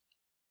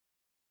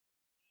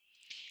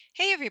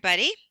Hey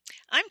everybody,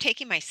 I'm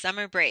taking my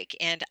summer break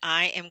and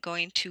I am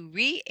going to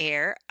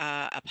re-air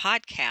a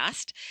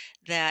podcast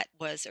that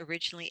was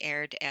originally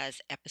aired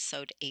as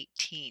episode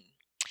 18.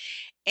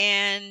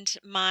 And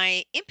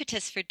my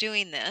impetus for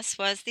doing this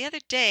was the other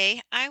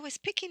day I was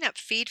picking up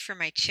feed for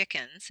my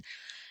chickens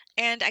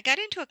and I got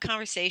into a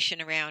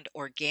conversation around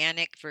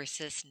organic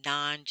versus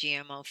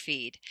non-GMO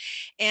feed.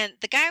 And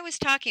the guy I was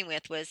talking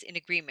with was in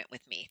agreement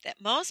with me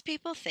that most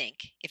people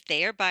think if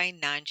they are buying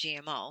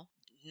non-GMO,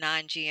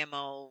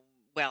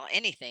 well,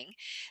 anything,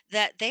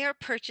 that they are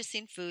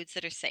purchasing foods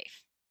that are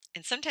safe.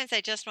 And sometimes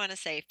I just want to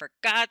say, for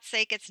God's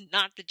sake, it's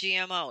not the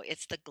GMO,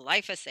 it's the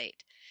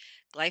glyphosate.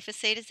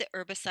 Glyphosate is the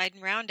herbicide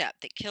in Roundup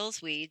that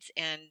kills weeds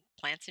and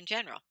plants in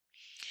general.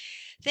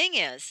 Thing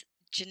is,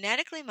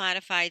 genetically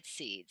modified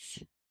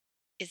seeds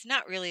is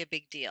not really a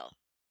big deal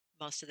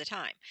most of the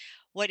time.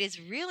 What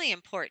is really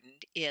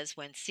important is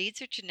when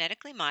seeds are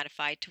genetically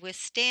modified to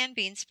withstand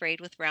being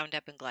sprayed with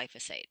Roundup and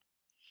glyphosate.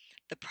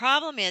 The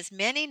problem is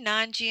many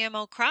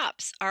non-GMO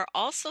crops are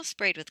also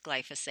sprayed with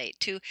glyphosate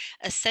to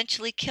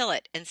essentially kill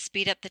it and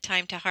speed up the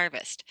time to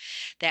harvest.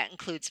 That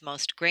includes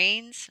most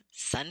grains,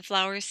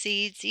 sunflower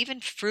seeds, even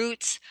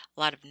fruits, a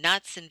lot of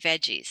nuts and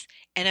veggies,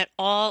 and it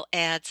all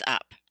adds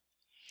up.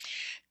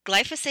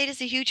 Glyphosate is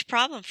a huge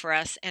problem for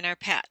us and our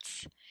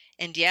pets.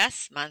 And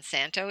yes,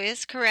 Monsanto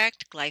is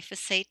correct,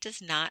 glyphosate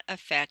does not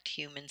affect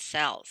human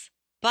cells.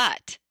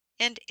 But,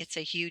 and it's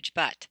a huge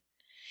but,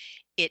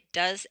 it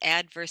does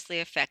adversely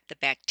affect the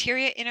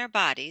bacteria in our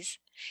bodies,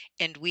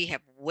 and we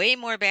have way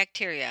more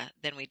bacteria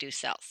than we do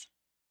cells.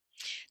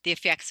 The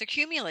effects are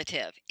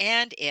cumulative,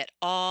 and it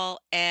all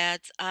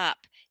adds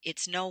up.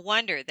 It's no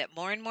wonder that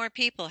more and more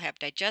people have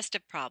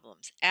digestive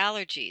problems,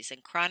 allergies,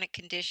 and chronic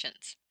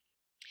conditions.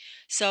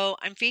 So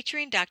I'm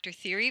featuring Dr.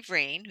 Thierry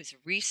Vrain, who's a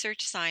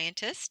research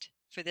scientist,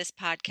 for this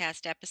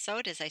podcast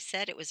episode. As I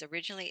said, it was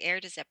originally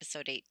aired as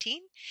episode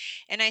 18,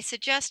 and I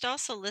suggest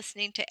also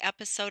listening to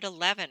episode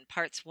 11,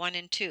 parts 1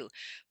 and 2,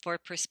 for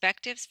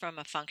perspectives from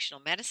a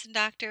functional medicine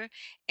doctor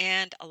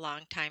and a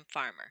longtime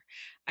farmer.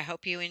 I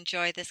hope you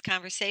enjoy this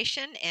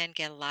conversation and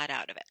get a lot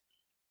out of it.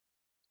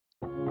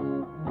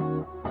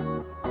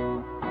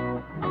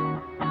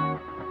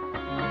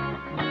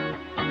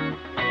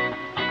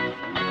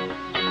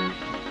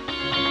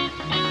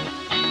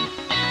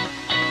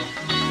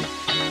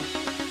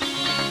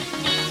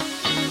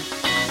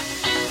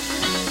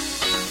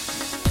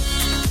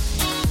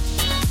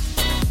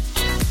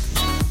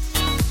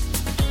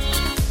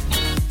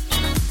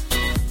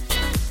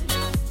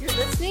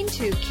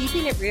 To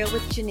Keeping It Real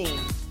with Janine,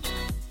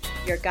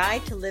 your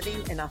guide to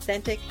living an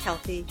authentic,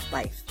 healthy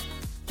life.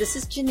 This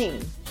is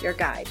Janine, your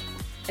guide,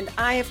 and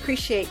I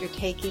appreciate your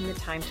taking the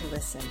time to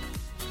listen.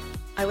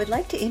 I would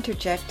like to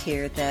interject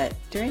here that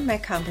during my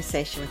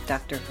conversation with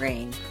Dr.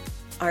 Vrain,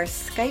 our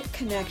Skype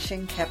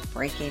connection kept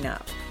breaking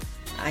up.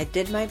 I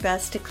did my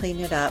best to clean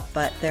it up,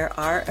 but there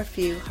are a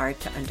few hard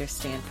to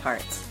understand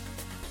parts.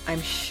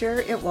 I'm sure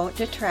it won't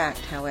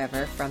detract,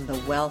 however, from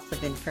the wealth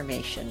of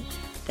information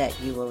that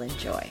you will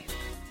enjoy.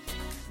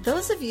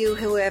 Those of you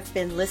who have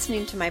been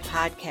listening to my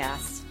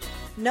podcasts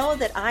know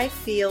that I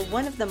feel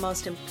one of the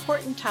most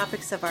important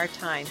topics of our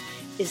time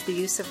is the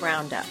use of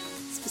Roundup,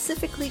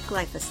 specifically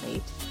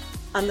glyphosate,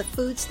 on the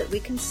foods that we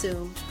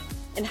consume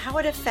and how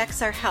it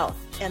affects our health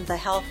and the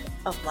health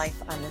of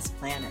life on this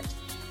planet.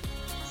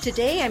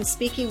 Today I'm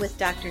speaking with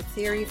Dr.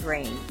 Thierry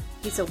Vrain.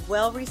 He's a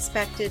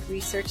well-respected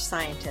research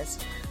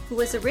scientist who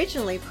was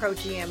originally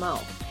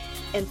pro-GMO.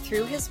 And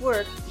through his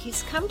work,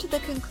 he's come to the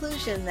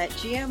conclusion that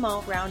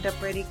GMO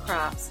Roundup-ready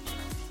crops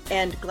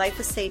and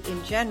glyphosate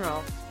in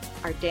general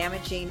are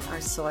damaging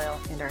our soil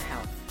and our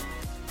health.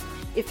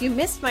 If you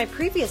missed my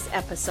previous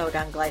episode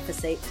on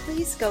glyphosate,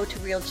 please go to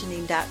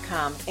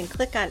realjanine.com and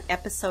click on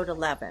episode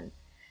 11.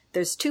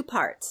 There's 2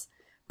 parts.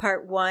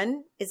 Part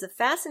 1 is a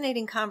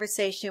fascinating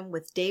conversation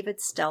with David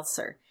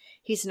Stelzer.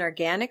 He's an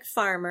organic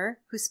farmer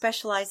who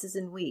specializes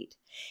in wheat.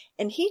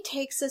 And he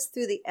takes us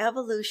through the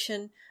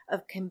evolution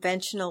of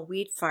conventional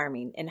wheat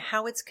farming and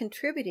how it's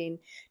contributing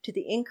to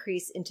the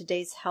increase in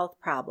today's health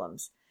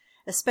problems,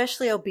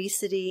 especially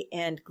obesity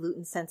and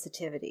gluten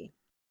sensitivity.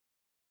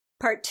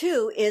 Part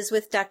 2 is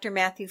with Dr.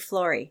 Matthew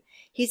Flory.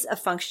 He's a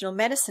functional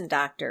medicine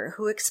doctor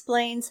who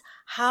explains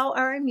how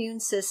our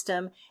immune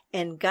system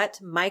and gut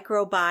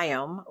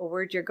microbiome, a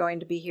word you're going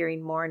to be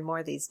hearing more and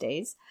more these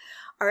days,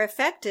 are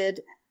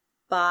affected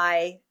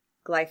by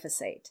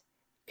glyphosate,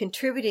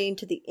 contributing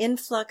to the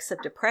influx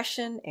of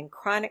depression and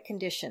chronic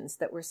conditions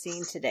that we're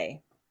seeing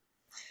today.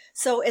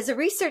 So as a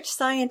research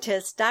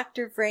scientist,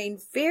 Dr. Vrain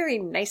very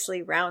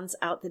nicely rounds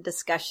out the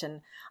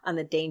discussion on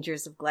the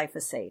dangers of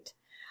glyphosate.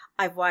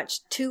 I've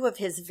watched 2 of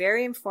his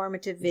very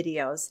informative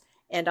videos,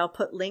 and I'll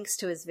put links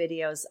to his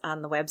videos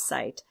on the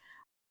website.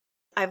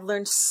 I've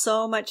learned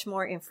so much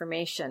more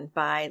information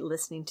by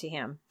listening to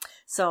him.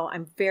 So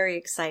I'm very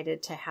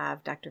excited to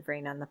have Dr.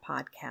 Vrain on the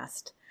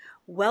podcast.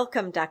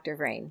 Welcome, Dr.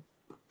 Vrain.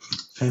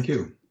 Thank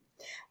you.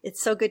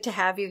 It's so good to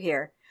have you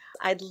here.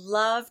 I'd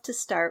love to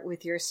start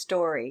with your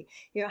story,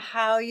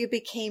 how you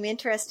became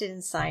interested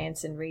in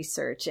science and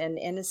research, and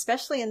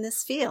especially in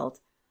this field.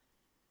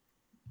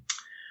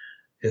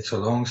 It's a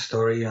long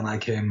story, and I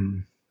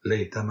came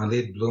late. I'm a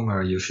late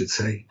bloomer, you should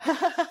say.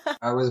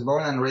 I was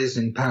born and raised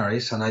in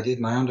Paris, and I did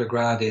my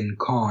undergrad in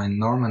Caen in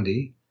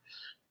Normandy,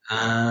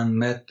 and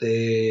met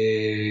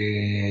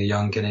a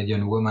young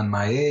Canadian woman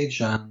my age,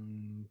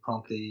 and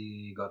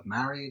promptly got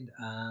married,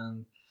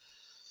 and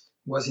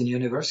was in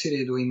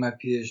university doing my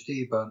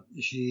PhD, but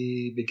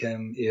she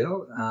became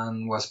ill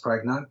and was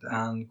pregnant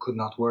and could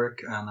not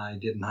work, and I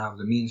didn't have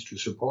the means to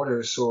support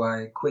her, so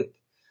I quit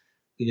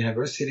the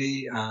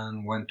university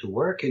and went to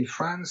work in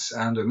France,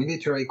 and the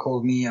military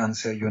called me and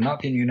said, "You're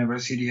not in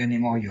university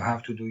anymore, you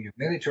have to do your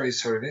military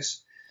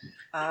service."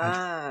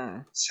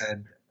 I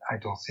said, "I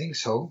don't think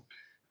so.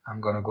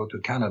 I'm going to go to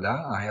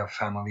Canada. I have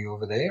family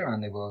over there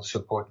and they will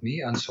support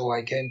me." And so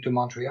I came to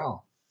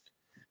Montreal.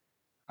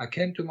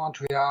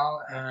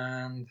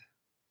 And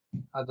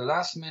at the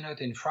last minute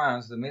in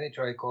France, the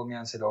military called me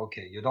and said,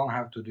 "Okay, you don't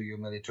have to do your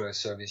military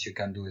service, you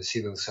can do a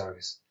civil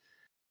service."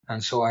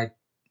 And so I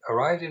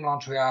arrived in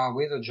Montreal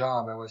with a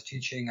job. I was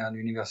teaching at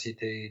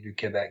Université du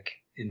Québec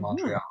in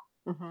Montreal,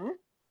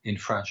 in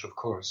French, of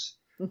course,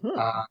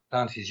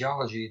 plant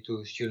physiology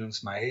to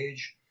students my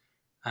age.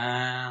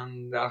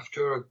 And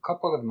after a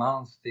couple of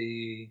months,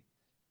 the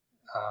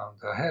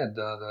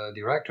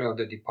director of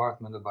the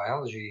Department of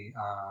Biology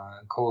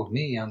called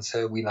me and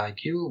said, "We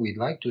like you, we'd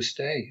like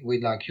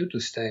you to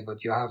stay,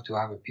 but you have to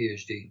have a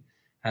PhD,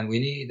 and we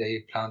need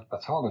a plant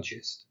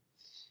pathologist.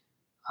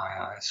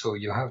 So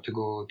you have to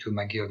go to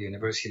McGill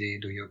University,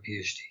 do your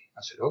PhD."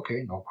 I said,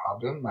 "Okay, no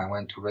problem." I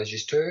went to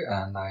register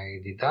and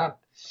I did that.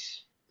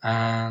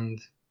 And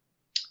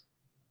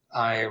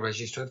I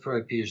registered for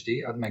a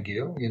PhD at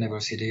McGill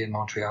University in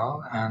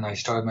Montreal, and I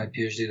started my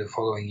PhD the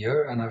following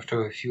year. And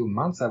after a few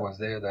months I was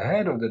there, the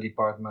head of the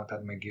department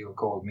at McGill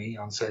called me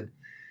and said,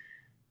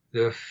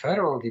 "The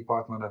Federal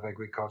Department of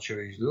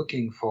Agriculture is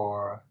looking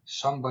for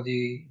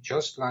somebody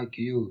just like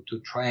you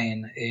to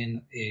train in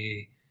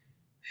a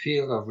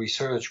field of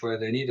research where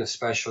they need a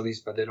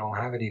specialist, but they don't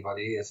have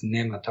anybody. It's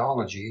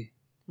nematology,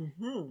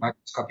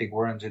 microscopic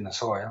worms in the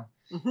soil.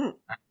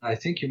 I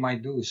think you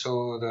might do."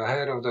 So the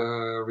head of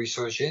the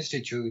Research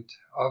Institute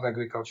of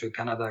Agriculture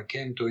Canada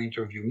came to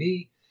interview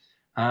me,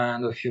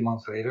 and a few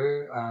months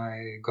later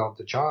I got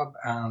the job,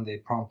 and they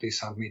promptly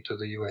sent me to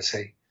the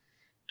USA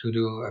to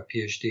do a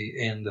PhD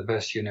in the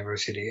best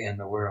university in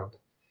the world.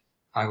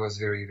 I was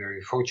very,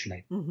 very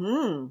fortunate.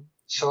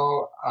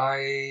 So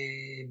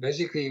I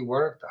basically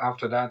worked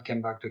after that,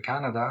 came back to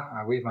Canada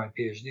with my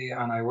PhD,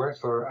 and I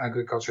worked for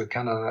Agriculture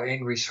Canada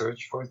in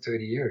research for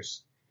 30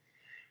 years.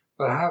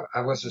 But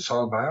I was a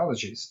soil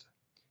biologist,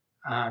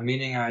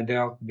 meaning I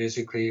dealt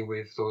basically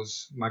with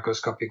those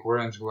microscopic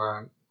worms who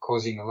are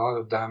causing a lot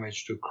of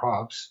damage to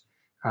crops.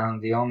 And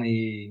the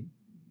only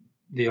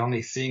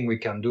thing we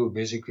can do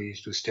basically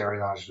is to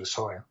sterilize the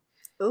soil.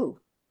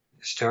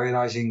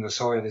 Sterilizing the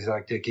soil is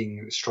like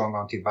taking strong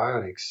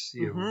antibiotics.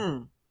 You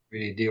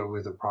really deal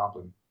with the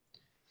problem.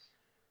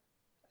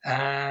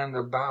 And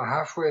about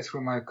halfway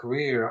through my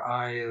career,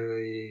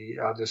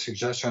 at the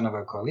suggestion of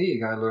a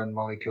colleague, I learned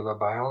molecular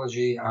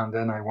biology, and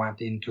then I went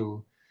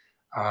into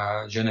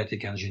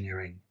genetic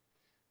engineering.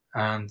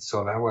 And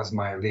so that was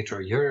my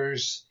later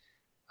years.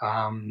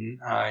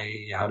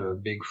 I had a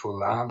big full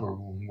lab,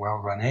 well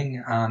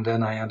running, and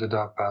then I ended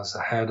up as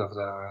the head of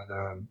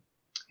the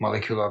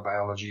molecular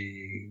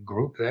biology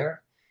group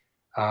there.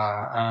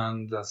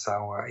 And that's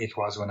how it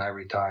was when I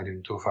retired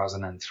in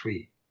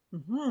 2003.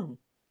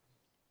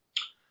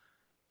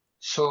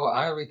 So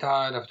I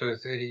retired after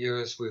 30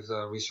 years with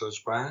a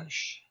research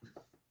branch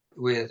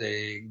with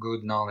a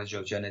good knowledge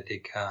of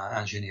genetic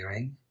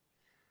engineering.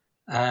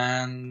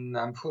 And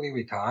I'm fully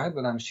retired,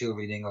 but I'm still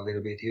reading a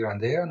little bit here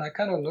and there. And I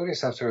kind of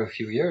noticed after a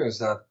few years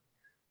that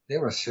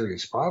there were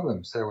serious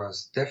problems. There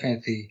was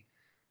definitely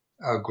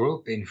a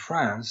group in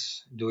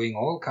France doing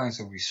all kinds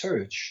of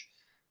research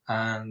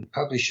and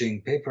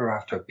publishing paper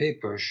after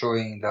paper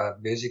showing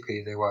that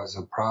basically there was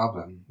a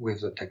problem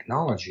with the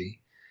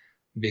technology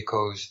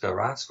because the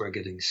rats were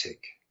getting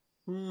sick.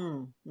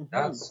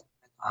 That's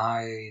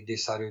I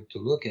decided to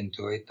look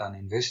into it and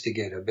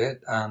investigate a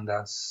bit, and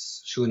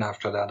that's soon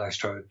after that I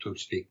started to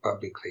speak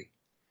publicly.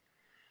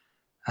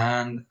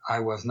 And I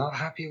was not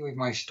happy with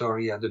my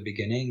story at the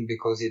beginning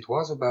because it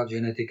was about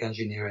genetic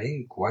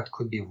engineering. What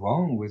could be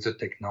wrong with the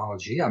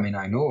technology? I mean,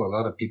 I know a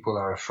lot of people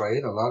are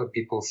afraid. A lot of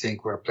people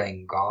think we're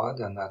playing God,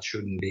 and that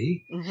shouldn't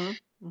be.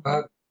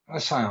 But a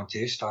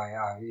scientist,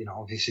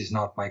 this is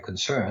not my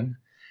concern.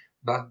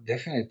 But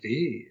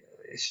definitely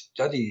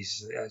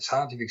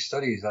scientific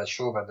studies that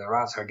show that the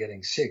rats are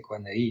getting sick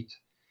when they eat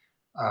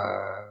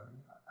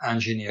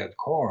engineered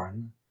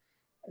corn,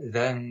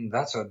 then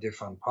that's a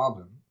different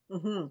problem.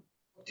 Looked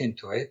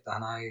into it,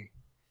 and I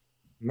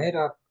made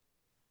up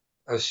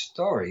a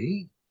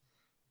story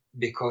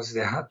because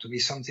there had to be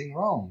something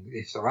wrong.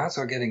 If the rats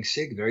are getting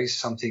sick, there is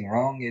something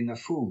wrong in the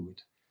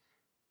food.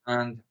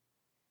 And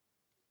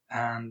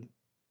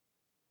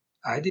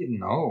I didn't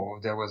know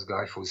there was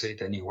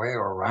glyphosate anywhere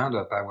or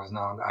Roundup. I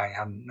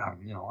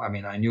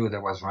knew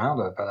there was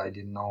Roundup, but I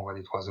didn't know what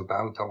it was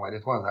about or what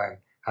it was. I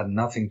had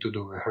nothing to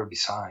do with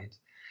herbicides.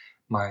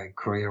 My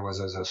career was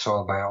as a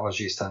soil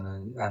biologist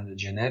and a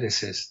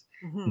geneticist,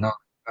 not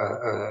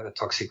a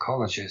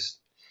toxicologist.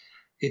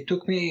 It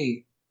took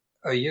me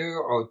a year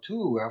or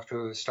two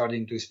after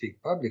starting to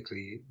speak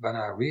publicly when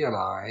I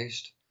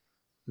realized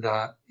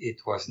that it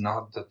was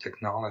not the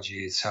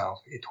technology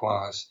itself. It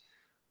was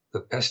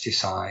the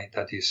pesticide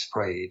that is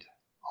sprayed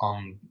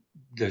on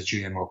the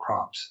GMO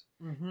crops.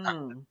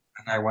 And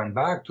I went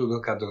back to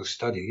look at those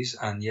studies,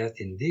 and yet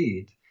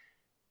indeed,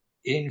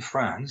 in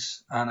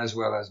France, and as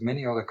well as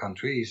many other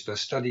countries, the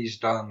studies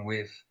done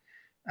with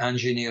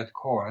engineered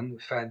corn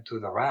fed to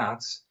the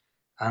rats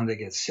and they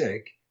get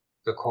sick,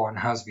 the corn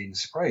has been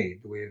sprayed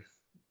with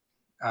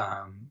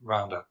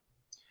Roundup.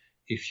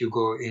 If you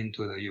go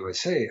into the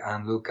USA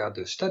and look at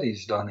the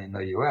studies done in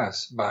the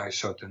US by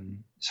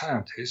certain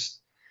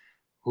scientists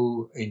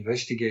who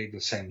investigate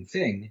the same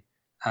thing,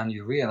 and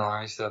you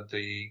realize that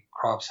the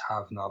crops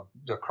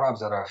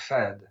that are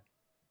fed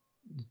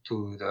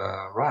to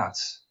the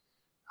rats,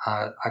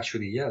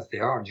 actually, yes, they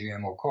are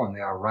GMO corn,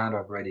 they are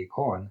Roundup ready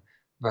corn,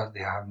 but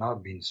they have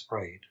not been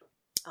sprayed.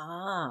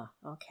 Ah,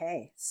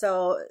 okay.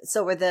 So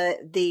were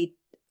the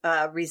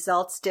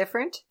results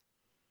different?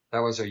 That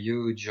was a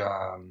huge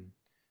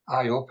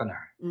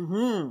eye-opener.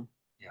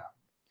 Yeah.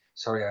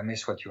 Sorry, I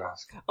missed what you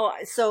asked. Oh,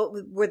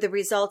 so were the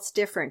results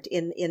different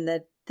in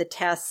the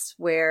tests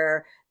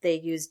where they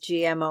used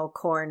GMO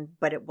corn,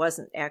 but it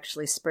wasn't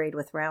actually sprayed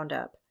with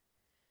Roundup?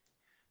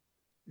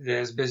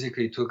 There's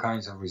basically two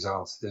kinds of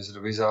results. There's the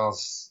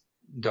results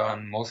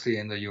done mostly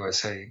in the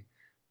USA,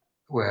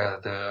 where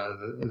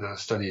the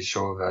studies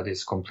show that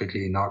it's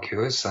completely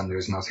innocuous and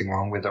there's nothing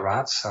wrong with the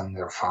rats and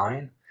they're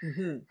fine.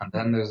 And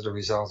then there's the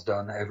results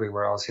done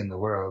everywhere else in the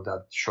world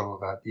that show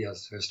that,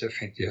 yes, there's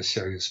definitely a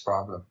serious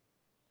problem.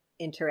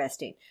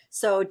 Interesting.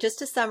 So just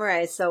to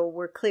summarize, so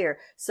we're clear.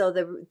 So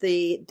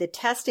the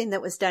testing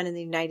that was done in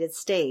the United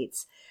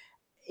States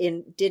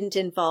didn't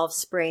involve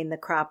spraying the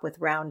crop with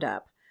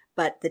Roundup,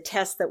 but the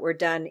tests that were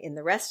done in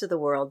the rest of the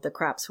world, the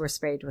crops were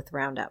sprayed with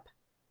Roundup.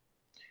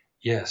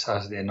 Yes,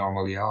 as they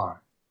normally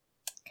are.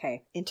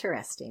 Okay,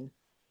 interesting.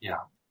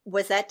 Yeah.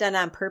 Was that done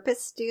on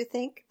purpose, do you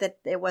think, that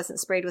it wasn't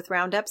sprayed with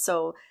Roundup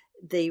so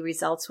the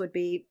results would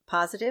be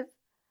positive?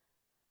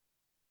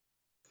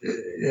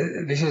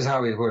 This is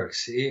how it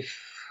works. If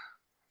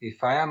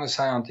I am a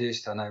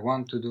scientist and I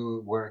want to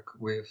do work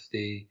with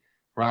the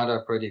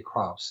Roundup ready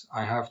crops,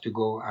 I have to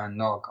go and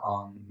knock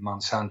on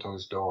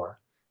Monsanto's door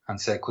and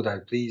say, could I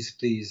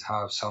please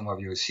have some of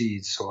your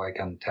seeds so I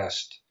can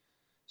test,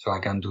 so I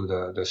can do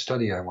the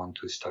study I want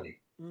to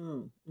study.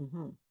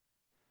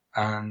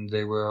 And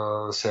they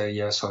will say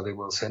yes or they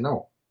will say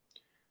no.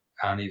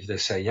 And if they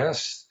say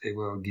yes, they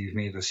will give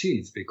me the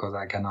seeds because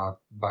I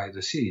cannot buy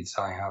the seeds.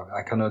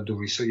 I cannot do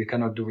research. You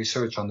cannot do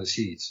research on the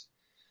seeds.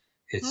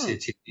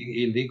 It's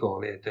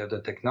illegal.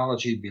 The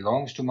technology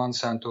belongs to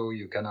Monsanto.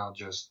 You cannot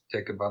just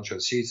take a bunch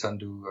of seeds and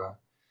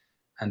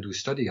do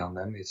study on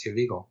them. It's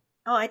illegal.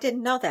 Oh, I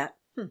didn't know that.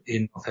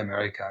 In North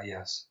America,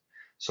 yes.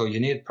 So you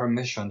need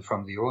permission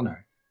from the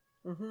owner.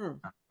 The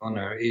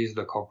owner is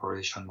the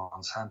corporation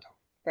Monsanto.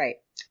 Right.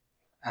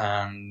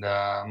 And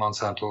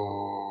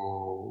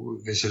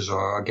Monsanto, this is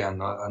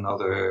again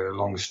another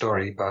long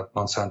story, but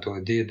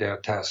Monsanto did their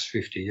tests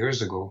 50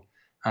 years ago,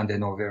 and they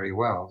know very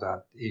well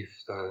that if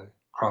the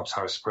crops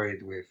are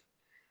sprayed with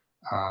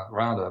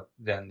Roundup,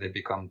 then they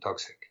become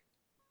toxic.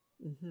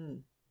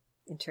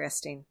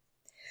 Interesting.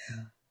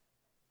 Yeah.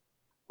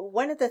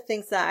 One of the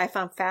things that I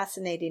found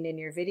fascinating in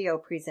your video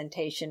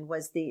presentation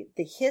was the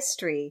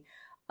history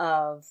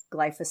of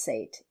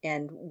glyphosate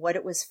and what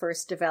it was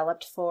first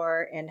developed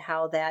for and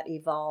how that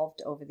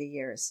evolved over the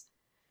years.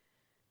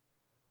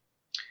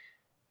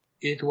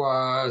 It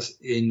was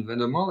in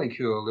the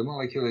molecule. The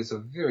molecule is a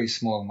very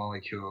small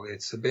molecule.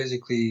 It's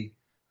basically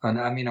an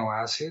amino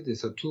acid.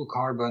 It's a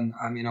 2-carbon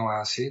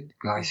amino acid,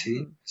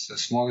 glycine. It's the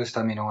smallest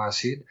amino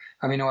acid.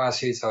 Amino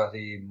acids are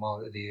the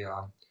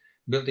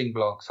building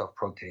blocks of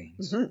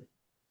proteins.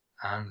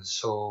 And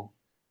so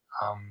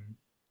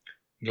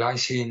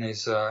glycine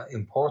is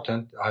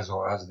important, as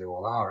they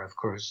all are, of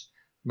course,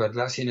 but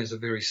glycine is a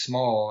very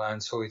small,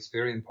 and so it's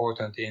very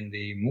important in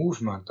the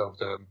movement of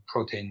the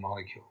protein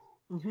molecule.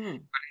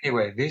 But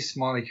anyway, this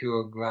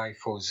molecule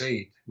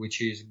glyphosate,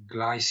 which is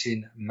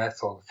glycine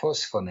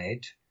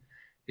methylphosphonate,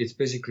 it's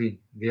basically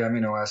the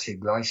amino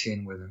acid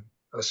glycine with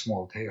a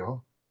small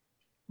tail,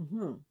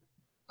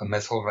 a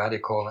methyl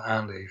radical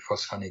and a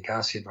phosphonic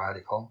acid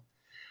radical,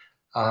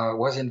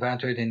 was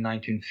invented in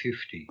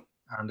 1950.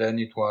 And then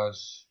it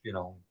was,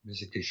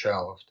 basically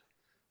shelved.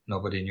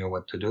 Nobody knew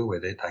what to do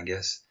with it, I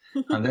guess.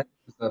 And then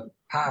the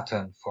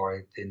patent for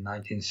it in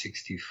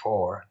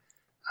 1964,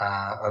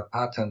 a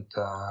patent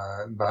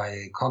by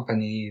a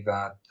company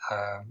that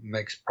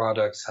makes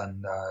products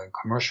and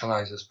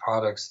commercializes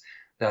products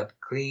that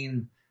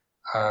clean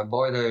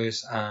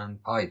boilers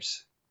and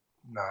pipes,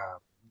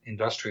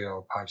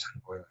 industrial pipes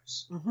and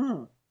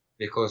boilers.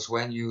 Because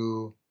when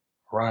you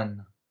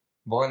run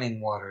boiling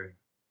water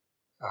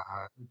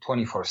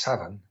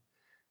 24/7,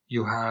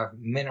 you have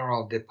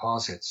mineral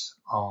deposits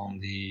on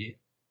the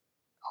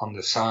on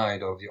the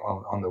side of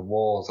on the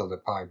walls of the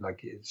pipe,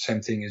 like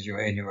same thing as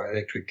in your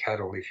electric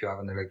kettle. If you have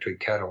an electric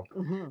kettle,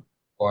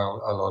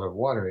 boil a lot of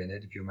water in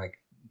it. If you make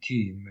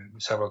tea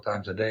several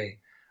times a day,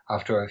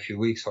 after a few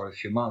weeks or a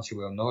few months, you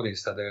will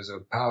notice that there's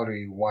a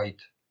powdery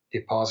white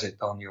deposit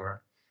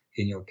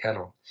in your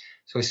kettle.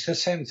 So it's the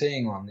same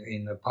thing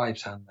in the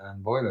pipes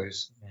and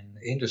boilers in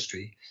the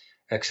industry,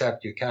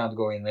 except you can't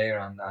go in there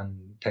and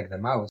take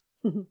them out.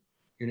 You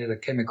need a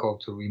chemical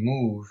to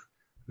remove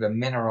the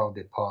mineral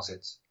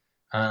deposits.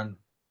 And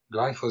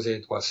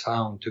glyphosate was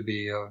found to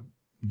be a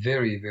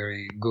very,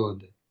 very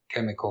good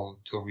chemical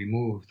to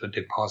remove the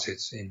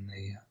deposits in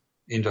the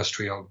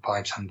industrial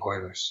pipes and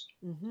boilers.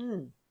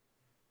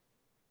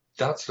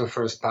 That's the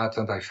first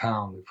patent I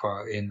found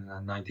in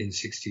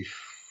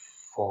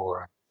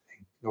 1964. I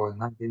think. Or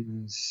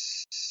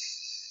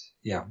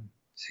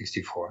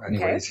 64.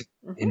 Anyway, it's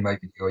in my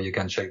video, you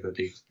can check the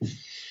date.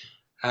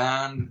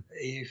 And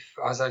if,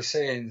 as I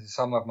say in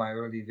some of my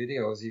early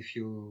videos, if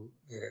you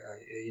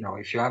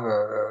have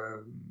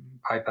a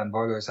pipe and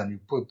boilers and you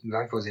put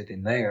glyphosate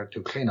in there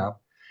to clean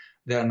up,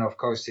 then of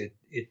course it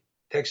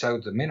takes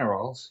out the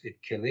minerals, it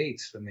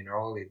chelates the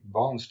mineral, it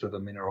bonds to the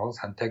minerals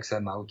and takes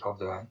them out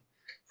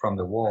from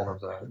the wall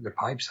of the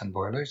pipes and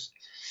boilers.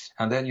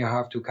 And then you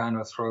have to kind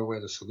of throw away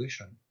the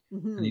solution.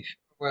 And if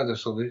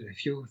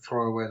you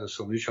throw away the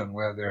solution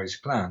where there is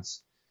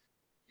plants,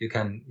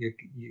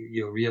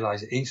 you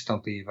realize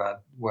instantly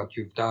that what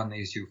you've done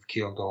is you've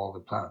killed all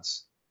the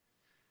plants.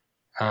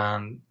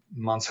 And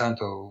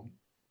Monsanto,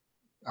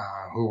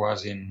 who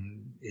was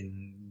in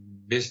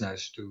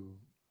business to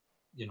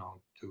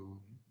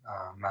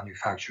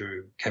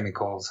manufacture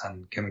chemicals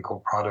and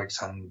chemical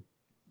products and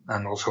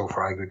also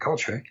for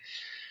agriculture,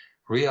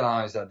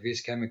 realized that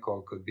this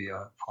chemical could be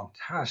a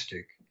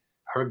fantastic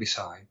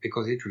herbicide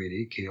because it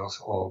really kills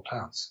all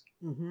plants.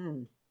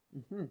 And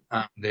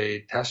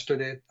they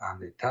tested it and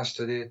they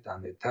tested it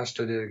and they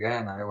tested it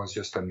again, and it was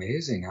just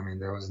amazing. I mean,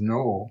 there was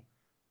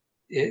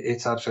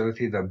it's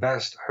absolutely the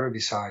best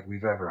herbicide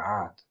we've ever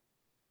had.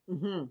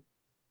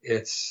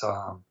 It's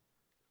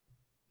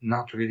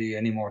not really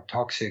any more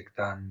toxic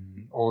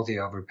than all the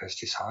other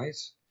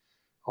pesticides,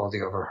 all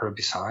the other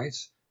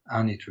herbicides,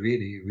 and it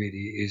really,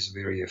 really is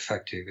very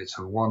effective. It's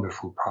a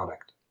wonderful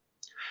product.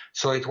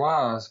 So it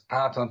was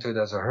patented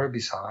as a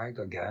herbicide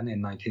again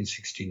in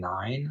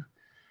 1969.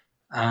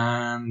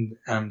 And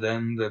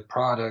then the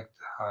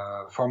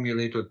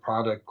formulated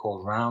product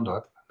called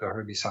Roundup, the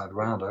herbicide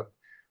Roundup,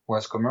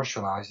 was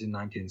commercialized in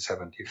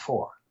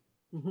 1974.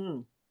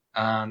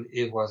 And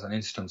it was an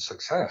instant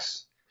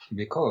success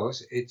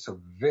because it's a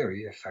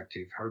very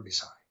effective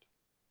herbicide.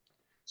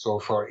 So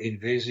for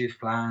invasive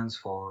plants,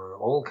 for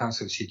all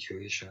kinds of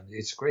situations,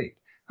 it's great.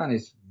 And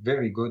it's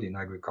very good in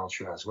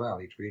agriculture as well.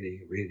 It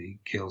really, really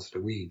kills the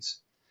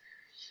weeds.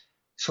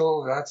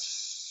 So that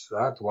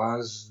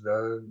was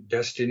the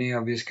destiny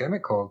of this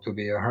chemical, to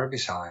be a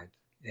herbicide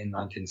in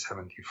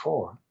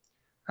 1974.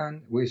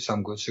 And with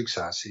some good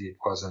success, it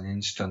was an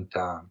instant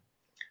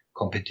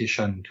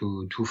competition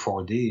to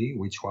 2,4-D,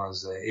 which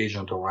was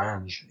Agent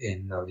Orange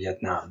in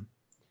Vietnam.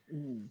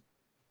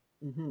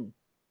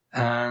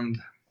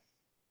 And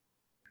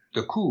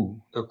the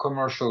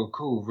commercial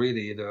coup,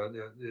 really,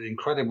 the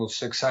incredible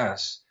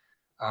success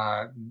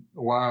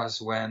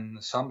was when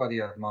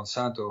somebody at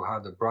Monsanto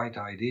had the bright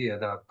idea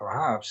that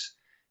perhaps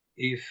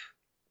if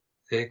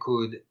they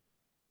could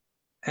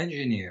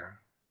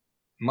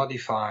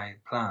modify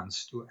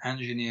plants to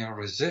engineer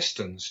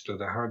resistance to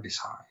the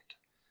herbicide,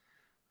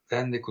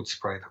 then they could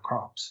spray the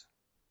crops.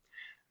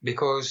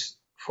 Because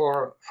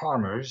for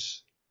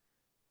farmers,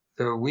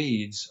 the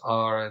weeds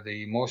are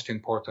the most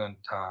important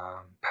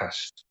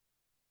pest.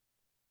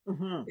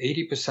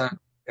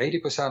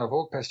 80% of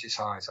all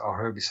pesticides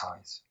are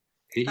herbicides.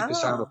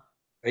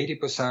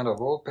 80%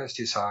 of all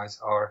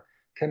pesticides are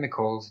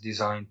chemicals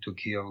designed to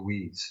kill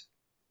weeds,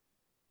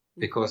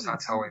 because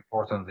that's how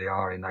important they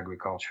are in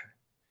agriculture.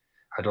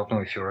 I don't know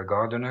if you're a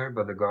gardener,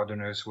 but the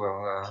gardeners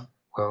will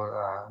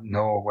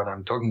know what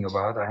I'm talking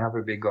about. I have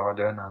a big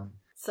garden, and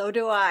so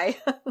do I.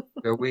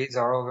 The weeds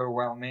are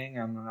overwhelming,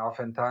 and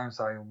oftentimes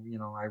I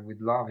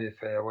would love if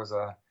there was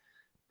a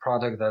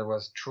product that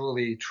was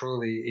truly,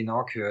 truly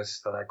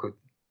innocuous that I could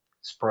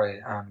spray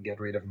and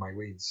get rid of my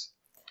weeds.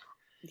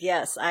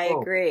 Yes, I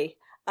agree.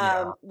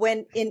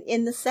 When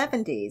in the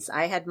 70s,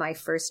 I had my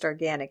first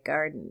organic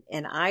garden,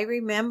 and I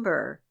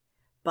remember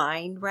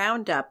buying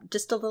Roundup,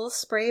 just a little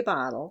spray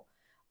bottle,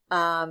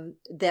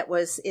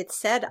 it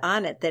said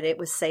on it that it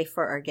was safe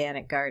for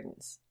organic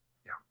gardens.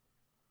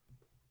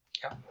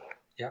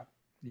 Yeah,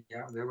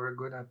 they were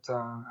good at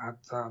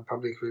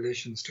public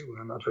relations too,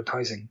 and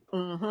advertising.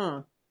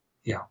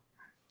 Yeah.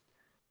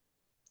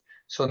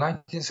 So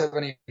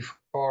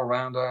 1974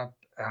 Roundup,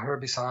 a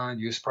herbicide,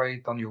 you spray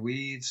it on your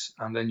weeds,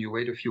 and then you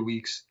wait a few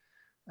weeks,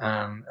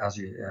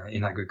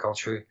 in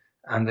agriculture,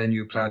 and then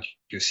you plant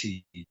your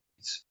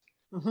seeds.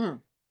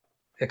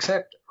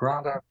 Except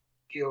Roundup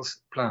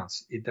kills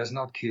plants; it does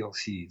not kill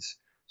seeds.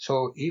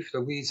 So if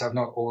the weeds have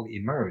not all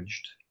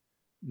emerged,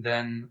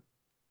 then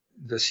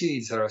the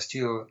seeds that are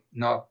still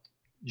not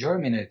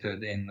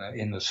germinated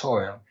in the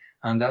soil,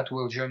 and that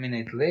will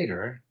germinate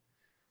later,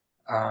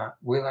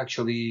 will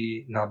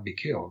actually not be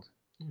killed.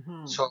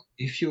 Mm-hmm. So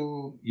if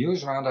you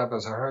use Roundup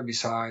as a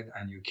herbicide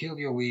and you kill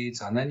your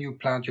weeds and then you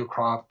plant your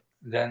crop,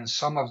 then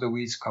some of the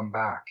weeds come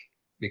back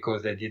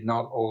because they did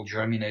not all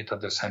germinate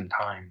at the same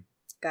time.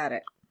 Got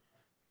it.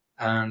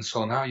 And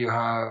so now you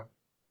have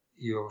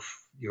your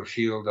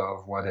field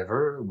of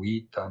whatever,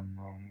 wheat and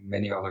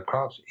many other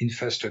crops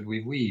infested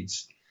with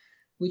weeds,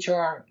 which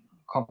are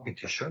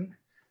competition,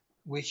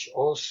 which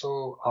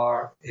also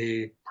are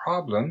a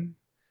problem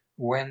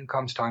when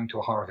comes time to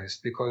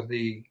harvest, because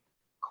the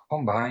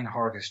combine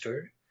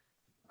harvester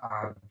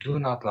do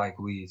not like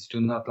weeds, do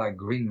not like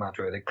green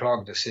matter. They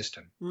clog the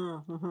system.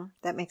 Mm-hmm.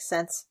 That makes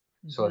sense.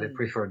 So they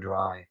prefer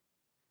dry.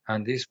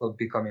 And this will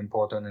become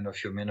important in a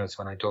few minutes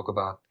when I talk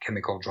about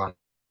chemical dry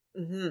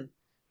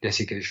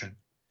desiccation.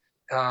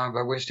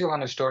 But we're still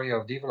on a story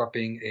of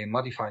developing a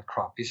modified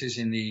crop. This is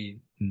in the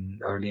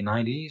early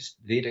 90s,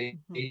 late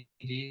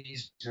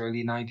 80s,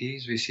 early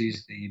 90s. This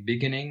is the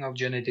beginning of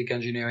genetic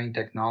engineering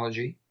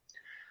technology.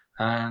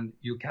 And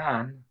you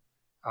can,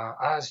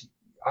 as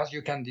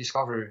you can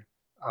discover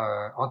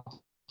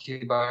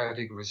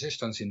antibiotic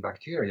resistance in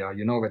bacteria,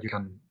 you know that you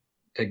can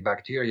take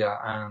bacteria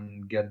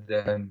and get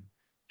them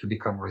to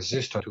become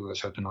resistant to a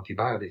certain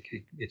antibiotic.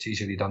 It's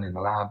easily done in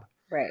the lab.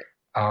 Right.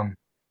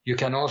 You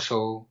can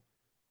also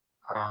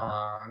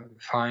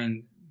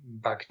find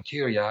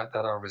bacteria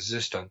that are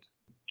resistant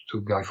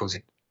to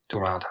glyphosate, to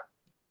Roundup.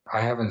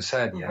 I haven't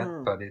said yet,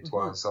 but it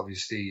was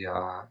obviously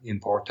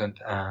important,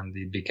 and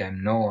it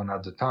became known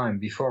at the time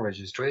before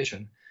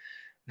registration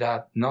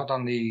that not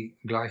only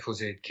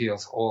glyphosate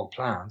kills all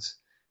plants,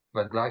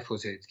 but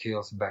glyphosate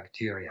kills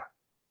bacteria.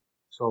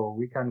 So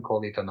we can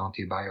call it an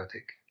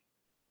antibiotic.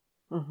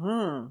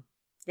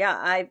 Yeah,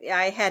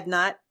 I had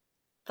not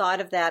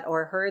thought of that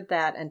or heard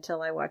that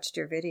until I watched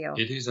your video.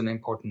 It is an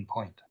important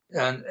point.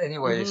 And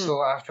anyway,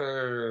 so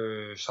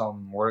after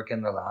some work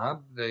in the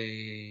lab,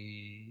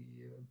 the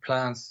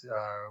plants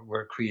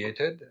were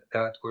created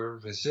that were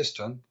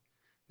resistant.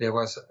 There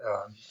was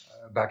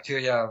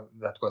bacteria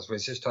that was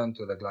resistant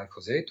to the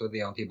glyphosate, to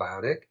the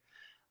antibiotic.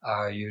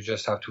 You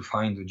just have to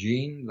find the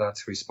gene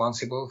that's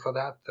responsible for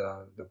that,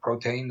 the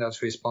protein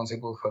that's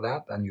responsible for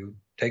that, and you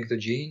take the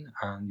gene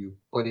and you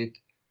put it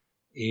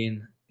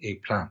in a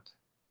plant.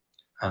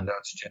 And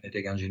that's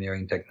genetic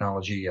engineering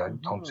technology. I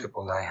don't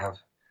suppose I have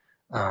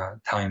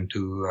time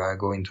to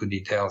go into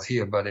details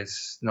here, but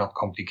it's not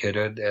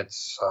complicated.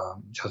 It's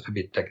just a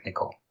bit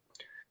technical.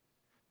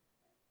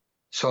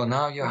 So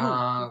now you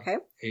have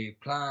a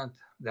plant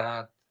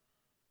that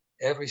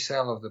every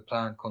cell of the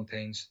plant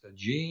contains the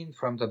gene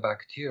from the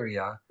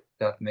bacteria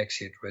that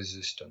makes it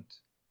resistant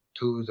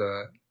to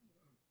the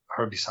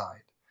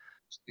herbicide.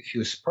 If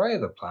you spray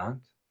the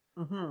plant,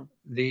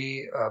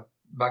 the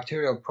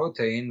bacterial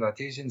protein that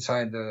is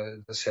inside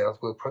the cells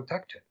will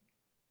protect it.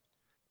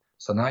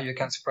 So now you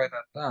can spray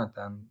that plant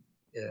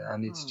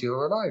and it's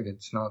still alive.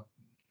 It's not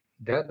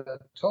dead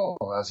at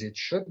all, as it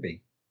should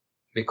be,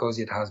 because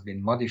it has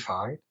been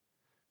modified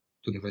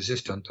to be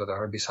resistant to the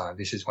herbicide.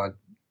 This is what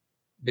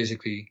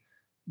basically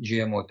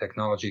GMO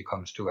technology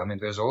comes to. I mean,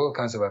 there's all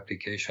kinds of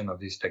application of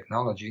this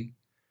technology,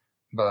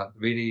 but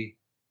really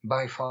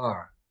by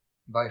far,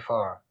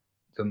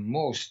 the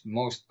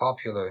most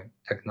popular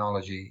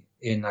technology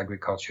in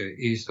agriculture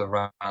is the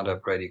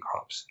Roundup Ready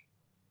crops.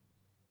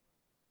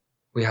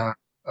 We have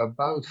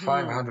about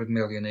 500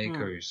 million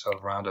acres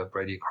of Roundup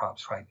Ready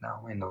crops right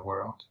now in the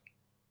world.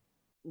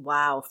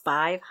 Wow,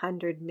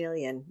 500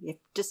 million. You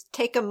just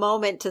take a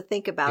moment to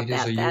think about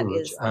that. That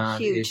is a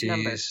huge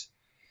number. It is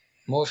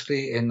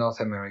mostly in North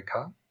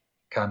America,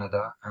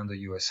 Canada, and the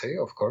USA,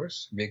 of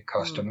course, big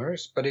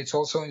customers, but it's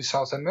also in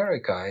South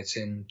America. It's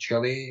in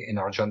Chile, in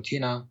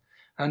Argentina,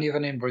 and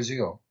even in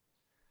Brazil.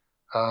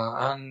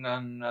 And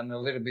a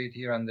little bit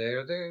here and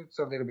there. There's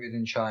a little bit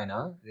in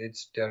China.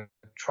 They're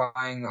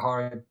trying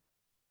hard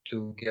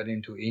to get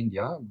into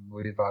India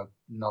without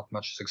not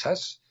much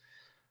success.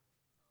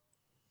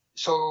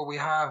 So we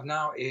have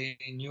now a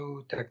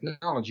new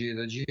technology,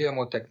 the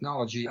GMO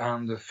technology,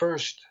 and the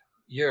first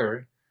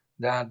year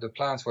that the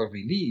plants were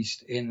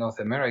released in North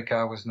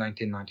America was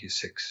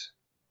 1996.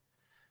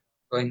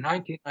 So in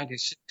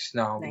 1996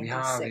 now, we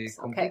have a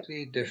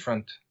completely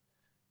different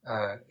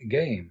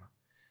game.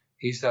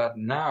 Is that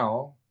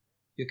now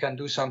you can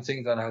do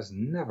something that has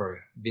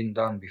never been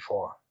done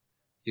before.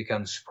 You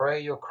can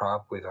spray your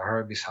crop with a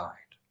herbicide.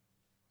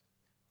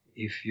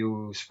 If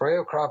you spray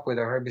a crop with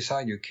a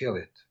herbicide, you kill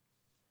it.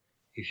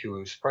 If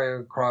you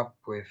spray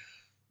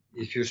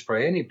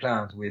any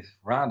plant with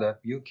Roundup,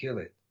 you kill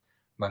it.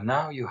 But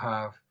now you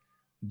have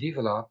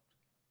developed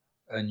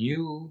a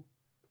new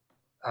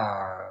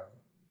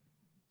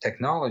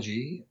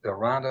technology, the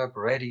Roundup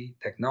Ready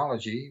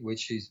technology,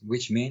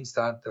 which means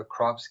that the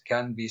crops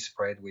can be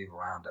sprayed with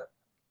Roundup.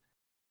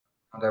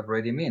 Roundup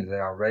Ready means they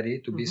are ready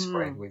to be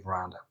sprayed with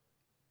Roundup.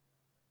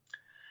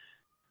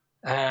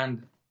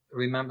 And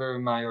remember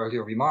my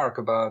earlier remark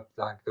about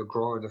like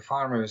the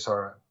farmers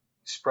are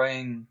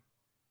spraying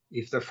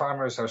if the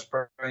farmers are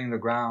spraying the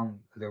ground,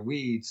 the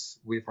weeds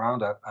with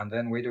Roundup, and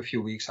then wait a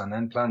few weeks and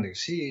then plant their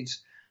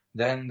seeds,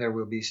 then there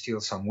will be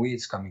still some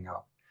weeds coming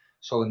up.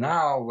 So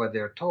now what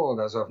they're told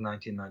as of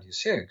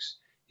 1996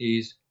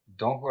 is,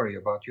 don't worry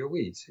about your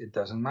weeds. It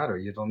doesn't matter.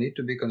 You don't need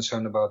to be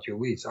concerned about your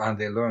weeds. And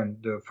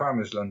the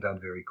farmers learned that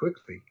very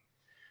quickly.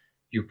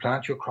 You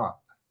plant your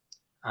crop.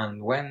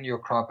 And when your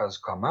crop has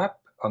come up,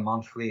 a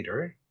month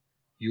later,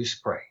 you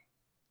spray.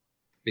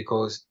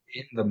 Because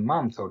in the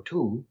month or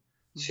two,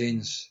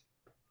 since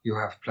you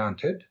have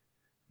planted,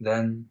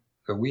 then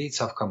the weeds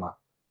have come up.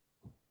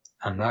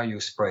 And now you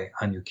spray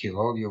and you kill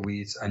all your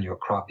weeds and your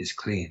crop is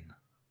clean.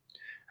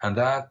 And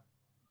that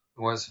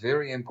was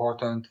very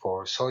important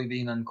for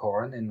soybean and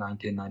corn in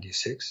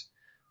 1996.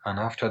 And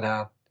after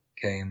that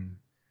came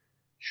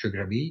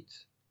sugar beet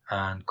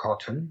and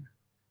cotton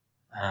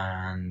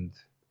and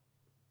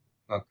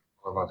a couple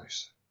of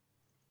others.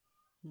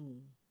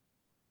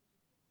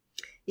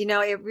 You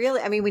know, it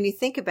really, I mean, when you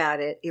think about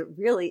it, it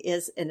really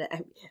is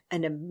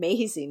an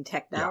amazing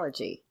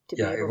technology to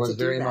be able to do that. Yeah, it was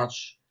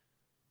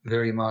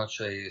very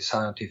much a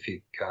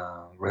scientific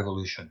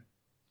revolution.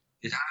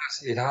 It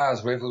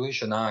has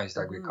revolutionized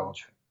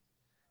agriculture,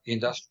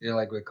 industrial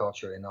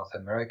agriculture in North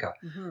America,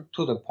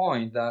 to the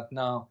point that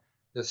now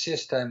the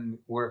system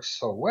works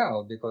so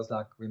well because,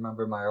 like,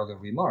 remember my other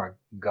remark,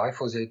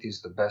 glyphosate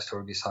is the best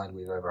herbicide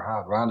we've ever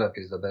had. Roundup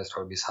is the best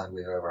herbicide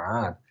we've ever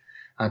had,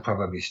 and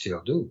probably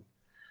still do.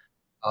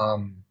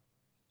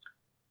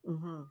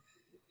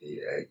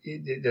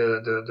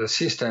 The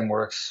system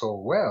works so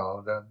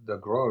well that the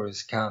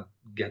growers can't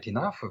get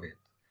enough of it.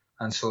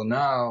 And so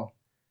now,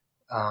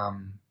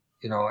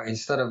 you know,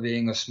 instead of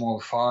being a small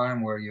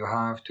farm where you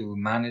have to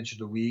manage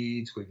the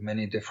weeds with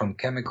many different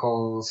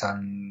chemicals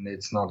and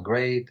it's not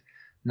great,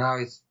 now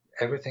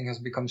everything has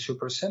become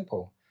super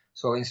simple.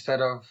 So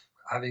instead of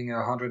having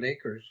 100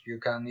 acres, you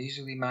can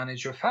easily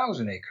manage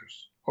 1,000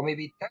 acres or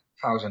maybe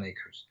 10,000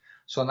 acres.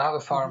 So now the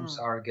farms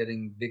are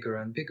getting bigger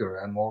and bigger,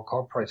 and more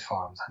corporate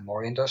farms and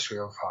more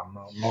industrial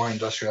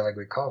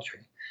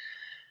agriculture.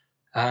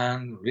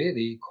 And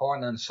really,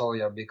 corn and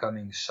soy are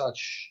becoming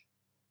such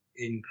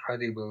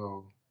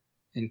incredibly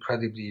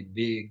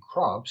big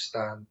crops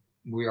that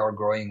we are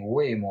growing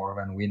way more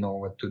than we know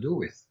what to do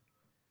with.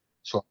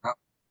 So now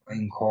we're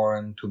growing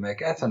corn to make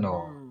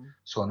ethanol.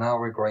 So now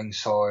we're growing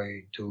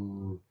soy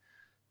to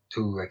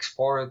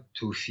export,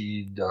 to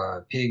feed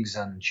pigs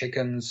and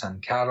chickens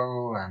and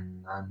cattle,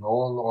 and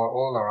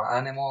all our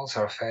animals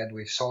are fed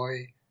with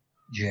soy,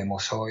 GMO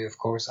soy, of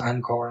course,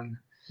 and corn.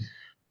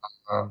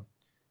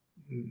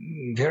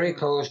 Very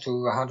close to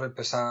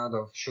 100%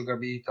 of sugar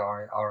beet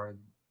are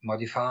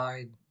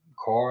modified.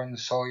 Corn,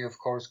 soy, of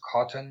course,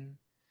 cotton,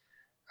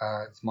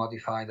 it's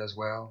modified as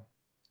well.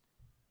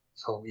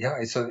 So yeah,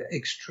 it's an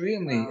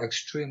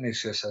extremely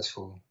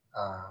successful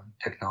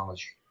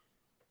technology.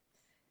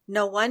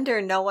 No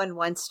wonder no one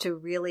wants to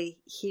really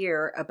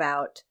hear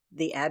about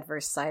the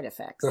adverse side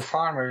effects. The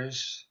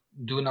farmers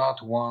do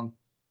not want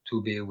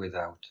to be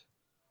without.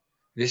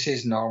 This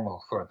is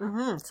normal for them.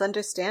 It's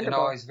understandable.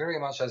 You know, it's very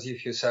much as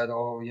if you said,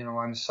 oh, you know,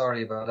 I'm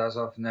sorry, but as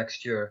of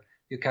next year,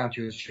 you can't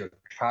use your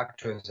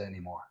tractors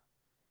anymore.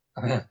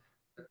 I mean,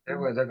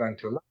 they're going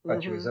to laugh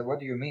at you. Say, what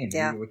do you mean?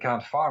 Yeah. We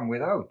can't farm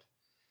without.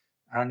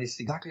 And it's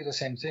exactly the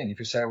same thing. If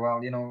you say,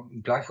 well, you know,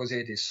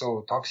 glyphosate is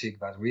so toxic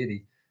that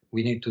really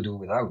we need to do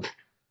without,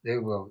 they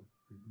will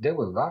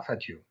laugh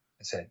at you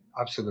and say,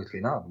 absolutely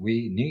not.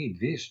 We need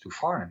this to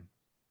farm.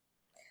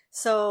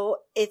 So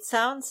it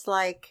sounds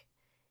like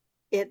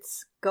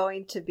it's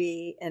going to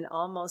be an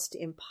almost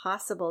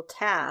impossible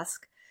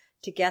task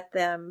to get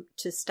them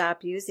to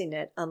stop using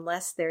it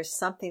unless there's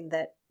something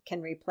that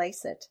can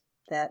replace it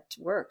that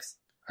works.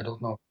 I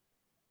don't know.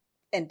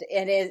 And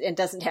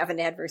doesn't have an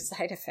adverse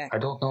side effect. I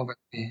don't know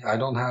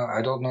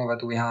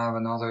that we have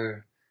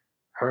another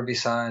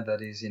herbicide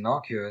that is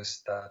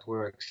innocuous that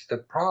works. The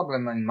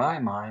problem in my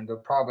mind,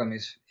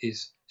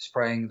 is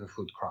spraying the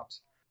food crops.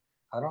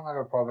 I don't have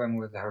a problem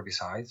with the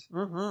herbicides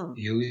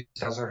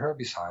used as a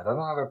herbicide. I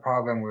don't have a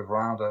problem with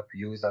Roundup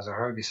used as a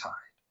herbicide.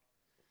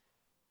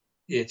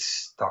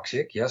 It's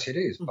toxic, yes it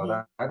is, but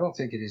I don't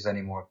think it is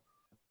anymore.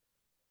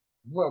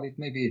 Well, it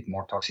may be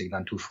more toxic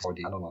than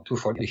 2,4-D. I don't know.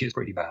 2,4-D is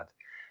pretty bad.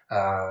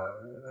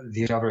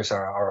 The others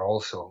are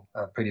also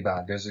pretty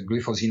bad. There's a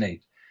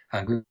glyphosinate,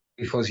 and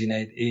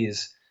glyphosinate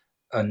is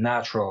a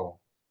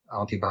natural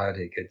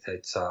antibiotic.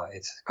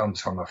 It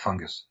comes from a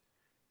fungus,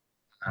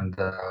 and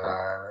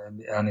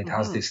it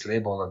has this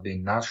label of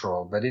being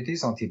natural, but it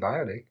is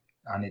antibiotic,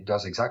 and it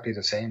does exactly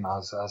the same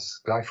as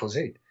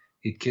glyphosate.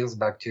 It kills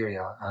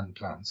bacteria and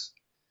plants.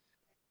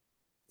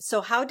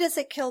 So how does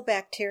it kill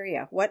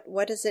bacteria?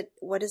 What does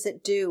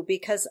it do?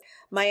 Because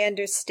my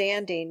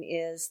understanding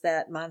is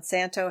that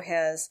Monsanto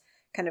has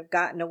kind of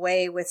gotten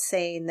away with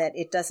saying that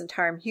it doesn't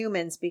harm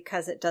humans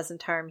because it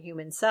doesn't harm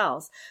human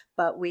cells,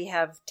 but we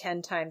have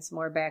 10 times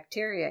more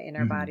bacteria in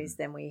our bodies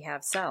than we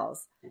have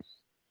cells.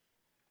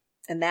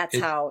 And that's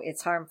how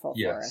it's harmful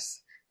for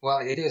us. Well,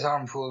 it is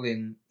harmful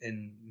in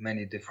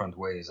many different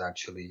ways,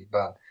 actually,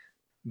 but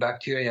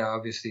Bacteria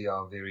obviously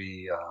are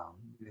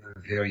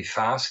very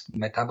fast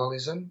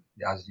metabolism.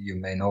 As you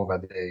may know,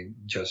 that they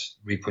just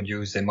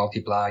reproduce, they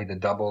multiply, they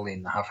double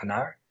in half an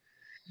hour.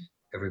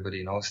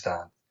 Everybody knows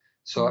that.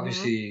 So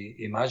obviously,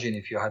 imagine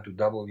if you had to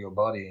double your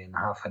body in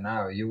half an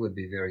hour, you would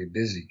be very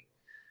busy,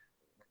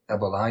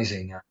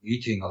 metabolizing and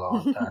eating a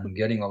lot and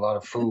getting a lot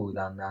of food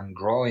and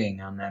growing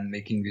and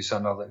making this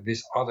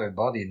other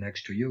body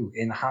next to you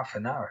in half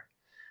an hour.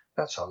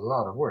 That's a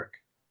lot of work.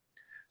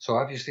 So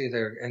obviously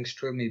they're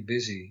extremely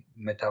busy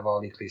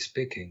metabolically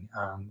speaking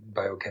and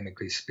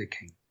biochemically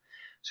speaking.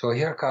 So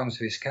here comes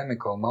this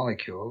chemical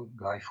molecule,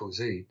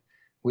 glyphosate,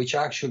 which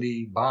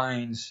actually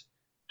binds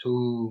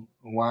to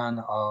one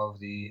of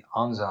the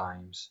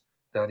enzymes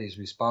that is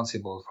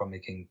responsible for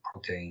making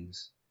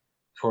proteins,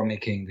 for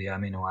making the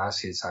amino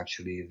acids.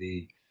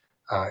 Actually,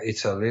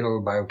 it's a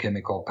little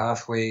biochemical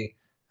pathway,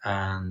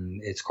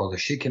 and it's called the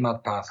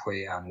Shikimate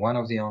pathway, and one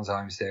of the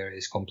enzymes there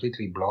is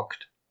completely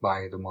blocked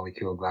by the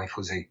molecule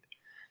glyphosate.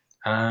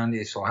 And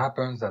it so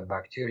happens that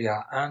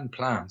bacteria and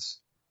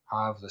plants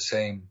have the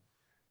same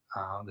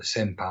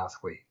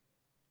pathway.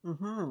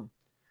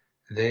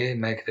 They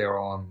make their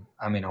own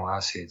amino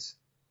acids.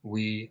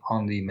 We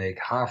only make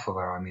half of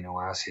our amino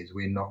acids.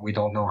 We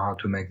don't know how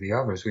to make the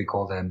others. We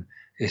call them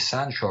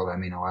essential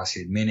amino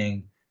acid,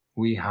 meaning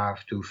we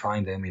have to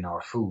find them in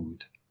our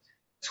food.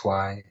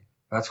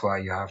 That's why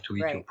you have to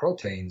eat your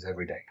proteins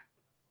every day.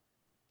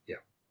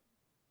 Yeah.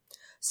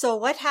 So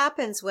what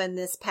happens when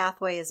this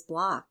pathway is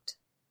blocked?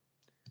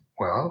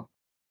 Well,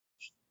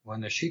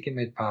 when the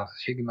Shikimate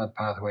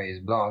pathway is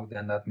blocked,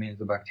 then that means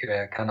the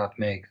bacteria cannot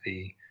make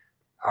the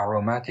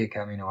aromatic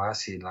amino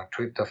acid like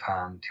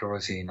tryptophan,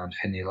 tyrosine, and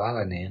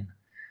phenylalanine,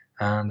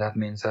 and that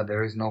means that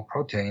there is no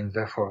protein,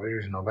 therefore there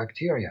is no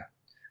bacteria.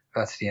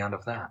 That's the end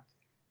of that.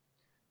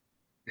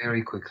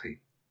 Very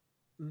quickly.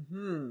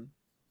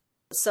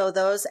 So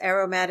those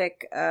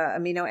aromatic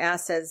amino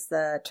acids,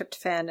 the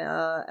tryptophan,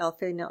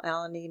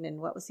 L-phenylalanine, and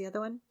what was the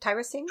other one?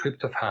 Tyrosine?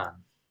 Tryptophan,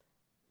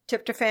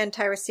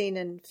 tyrosine,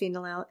 and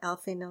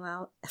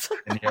phenylalanine.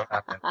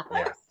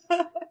 yes.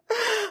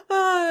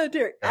 Oh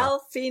dear, yeah.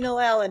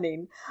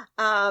 L-phenylalanine.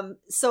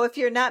 So if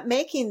you're not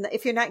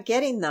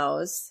getting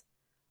those,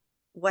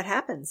 what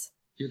happens?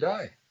 You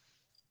die.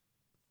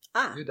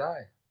 You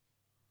die.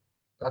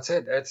 That's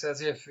it. It's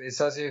as if,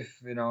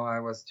 I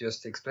was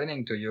just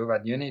explaining to you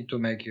that you need to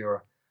make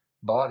your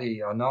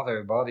body,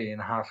 another body in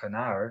half an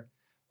hour,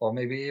 or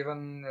maybe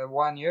even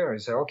 1 year. You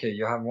say, okay,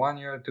 you have 1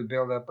 year to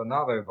build up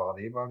another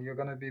body. Well, you're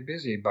going to be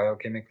busy,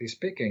 biochemically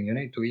speaking. You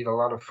need to eat a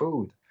lot of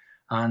food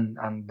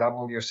and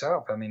double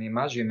yourself. I mean,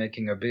 imagine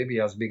making a baby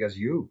as big as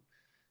you.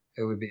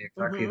 It would be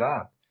exactly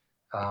that.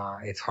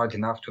 It's hard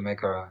enough to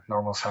make a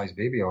normal sized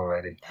baby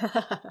already.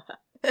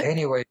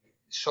 Anyway,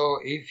 so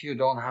if you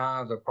don't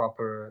have the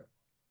proper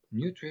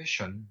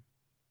nutrition,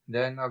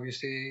 then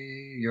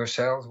obviously your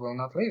cells will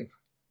not live.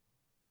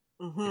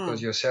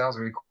 Because your cells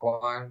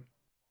require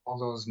all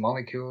those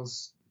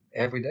molecules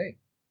every day.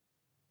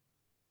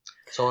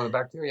 So the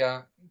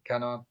bacteria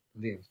cannot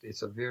live.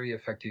 It's a very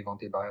effective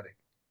antibiotic.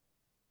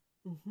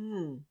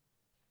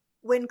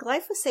 When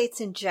glyphosate's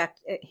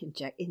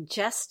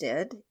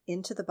ingested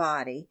into the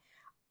body,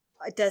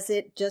 does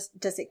it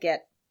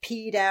get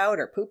peed out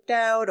or pooped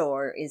out,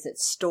 or is it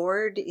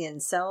stored in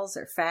cells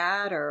or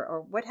fat,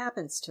 or what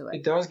happens to it?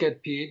 It does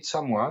get peed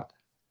somewhat,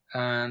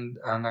 and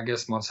I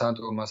guess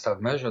Monsanto must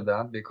have measured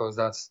that, because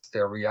that's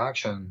their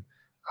reaction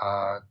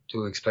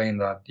to explain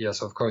that,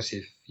 yes, of course,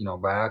 if,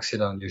 by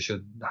accident you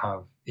should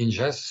have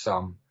ingest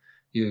some,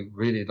 you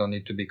really don't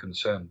need to be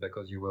concerned,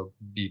 because you will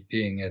be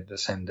peeing it the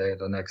same day,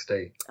 the next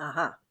day.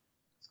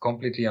 It's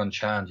completely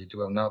unchanged. It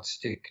will not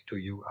stick to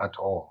you at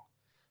all.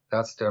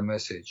 That's their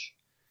message.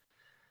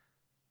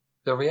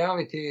 The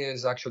reality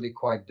is actually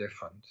quite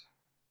different.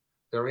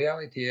 The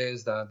reality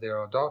is that there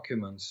are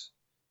documents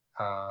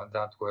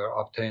that were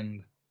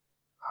obtained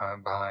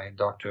by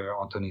Dr.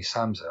 Anthony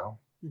Samzel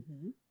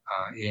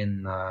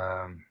in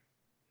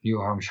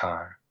New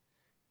Hampshire,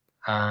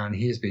 and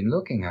he's been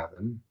looking at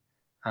them,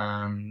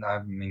 and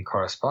I'm in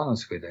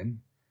correspondence with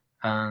him.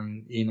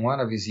 And in one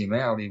of his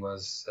emails, he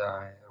was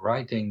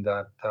writing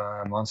that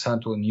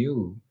Monsanto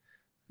knew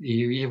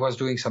he was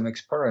doing some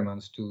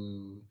experiments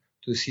to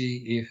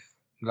see if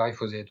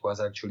glyphosate was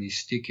actually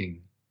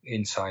sticking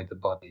inside the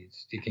body,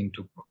 sticking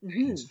to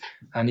proteins.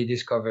 And he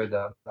discovered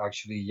that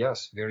actually,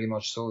 yes, very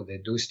much so, they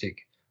do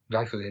stick.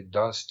 Glyphosate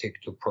does stick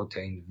to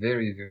protein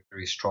very,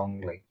 very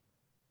strongly.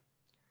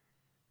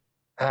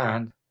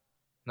 And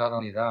not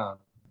only that,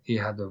 he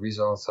had the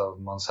results of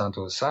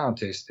Monsanto's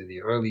scientists,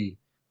 the early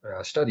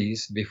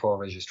studies before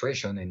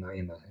registration in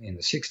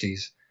the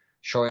 60s,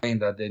 showing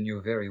that they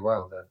knew very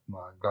well that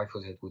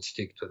glyphosate would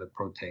stick to the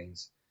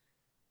proteins.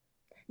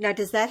 Now,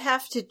 does that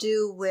have to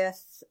do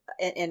with,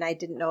 and I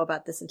didn't know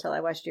about this until I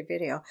watched your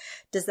video,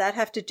 does that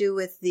have to do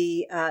with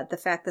the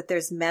fact that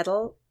there's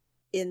metal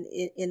in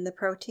the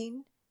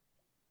protein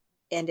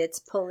and it's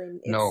pulling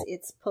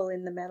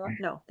the metal?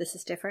 No, this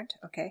is different.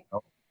 Okay.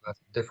 No, that's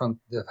different.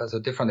 It has a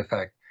different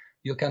effect.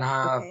 You can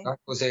have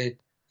glyphosate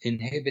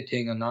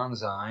inhibiting an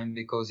enzyme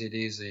because it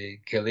is a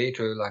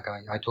chelator, like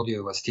I told you,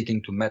 it was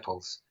sticking to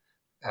metals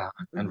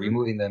and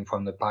removing them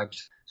from the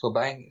pipes. So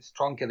by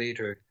strong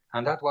chelator,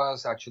 and that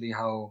was actually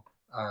how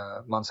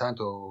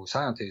Monsanto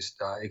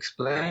scientists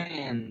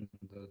explained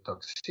the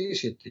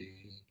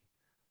toxicity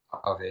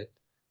of it,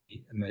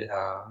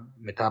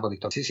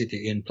 metabolic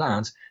toxicity in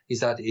plants, is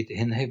that it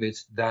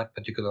inhibits that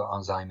particular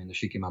enzyme in the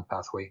Shikimate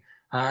pathway.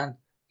 And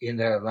in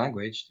their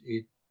language,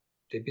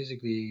 they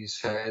basically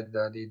said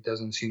that it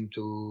doesn't seem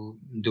to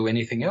do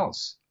anything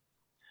else.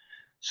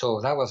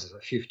 So that was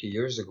 50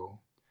 years ago.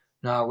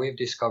 Now we've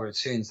discovered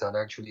since that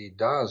actually it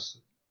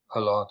does a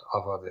lot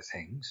of other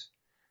things,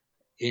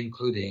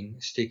 including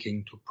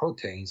sticking to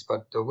proteins.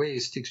 But the way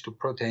it sticks to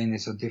protein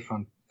is a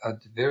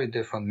very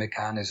different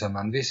mechanism.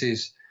 And this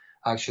is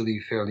actually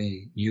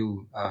fairly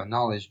new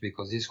knowledge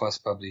because this was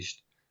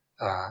published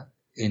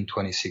in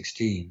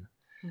 2016.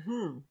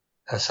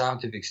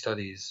 Scientific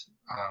studies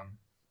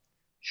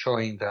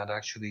showing that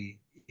actually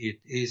it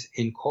is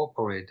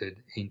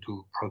incorporated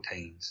into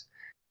proteins.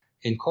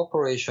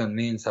 Incorporation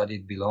means that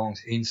it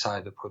belongs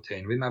inside the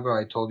protein. Remember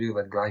I told you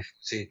that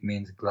glyphosate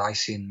means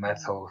glycine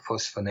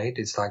methylphosphonate.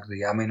 It's like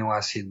the amino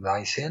acid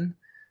glycine,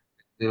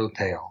 little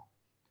tail.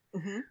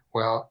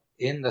 Well,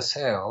 in the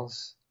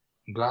cells,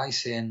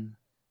 glycine,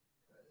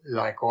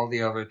 like all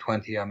the other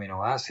 20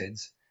 amino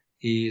acids,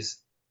 is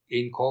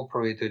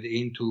incorporated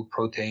into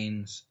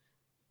proteins,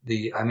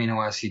 the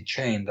amino acid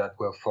chain that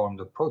will form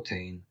the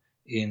protein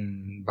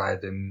by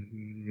the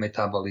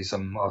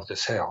metabolism of the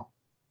cell.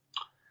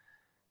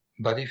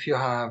 But if you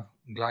have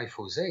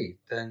glyphosate,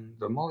 then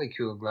the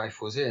molecule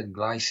glyphosate,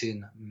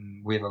 glycine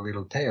with a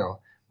little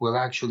tail, will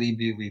actually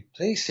be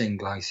replacing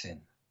glycine.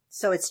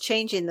 So it's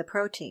changing the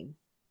protein.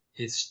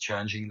 It's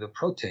changing the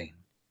protein.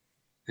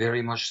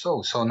 Very much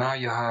so. So now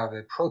you have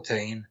a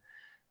protein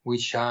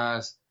which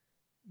has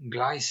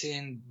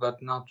glycine,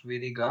 but not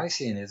really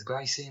glycine. It's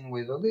glycine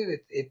with a little,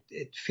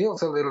 it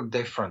feels a little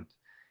different.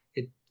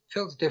 It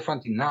feels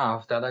different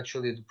enough that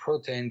actually the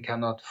protein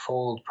cannot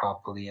fold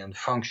properly and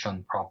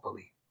function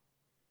properly.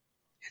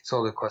 It's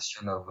all a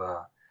question of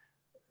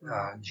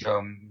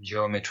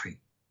geometry,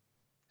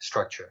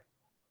 structure.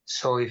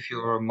 So if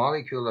your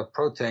molecular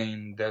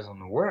protein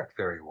doesn't work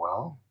very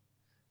well,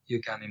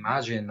 you can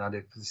imagine that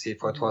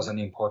if it was an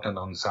important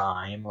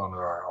enzyme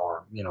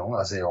or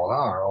as they all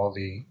are, all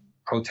the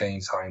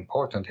proteins are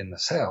important in the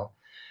cell.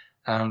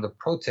 And the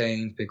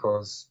proteins,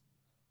 because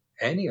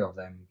any of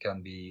them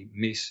can be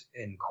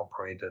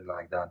misincorporated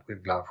like that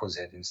with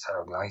glyphosate instead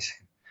of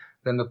glycine,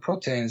 then the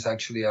proteins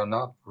actually are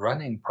not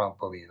running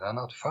properly. They're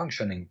not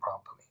functioning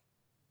properly,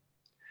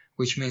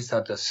 which means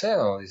that the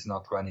cell is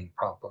not running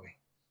properly.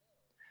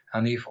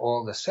 And if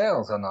all the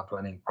cells are not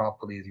running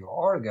properly, your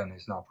organ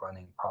is not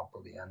running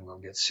properly and will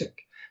get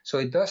sick. So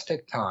it does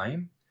take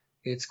time.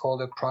 It's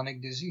called a chronic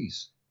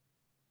disease.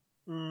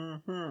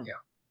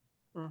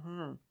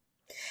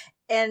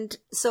 And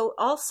so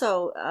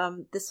also,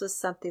 this was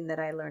something that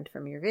I learned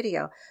from your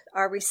video,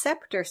 our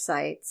receptor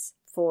sites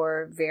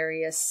for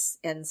various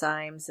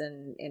enzymes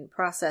and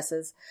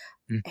processes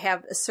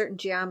have a certain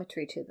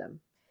geometry to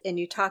them. And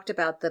you talked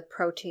about the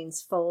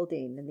proteins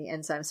folding and the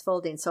enzymes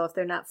folding. So if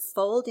they're not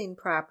folding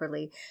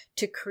properly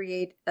to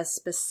create a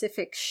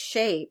specific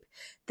shape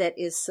that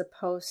is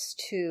supposed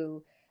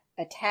to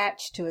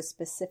attach to a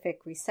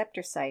specific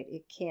receptor site,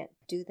 it can't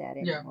do that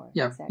anymore.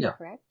 Is that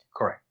correct?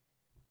 Correct.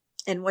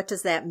 And what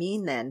does that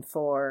mean then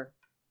for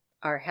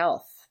our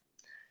health?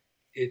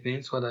 It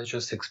means what I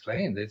just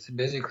explained. It's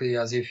basically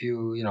as if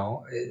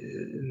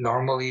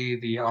normally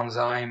the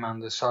enzyme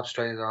and the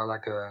substrate are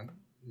like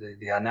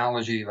the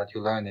analogy that you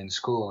learned in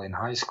school, in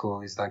high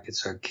school, is like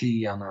it's a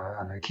key and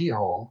a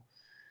keyhole.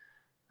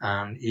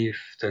 And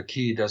if the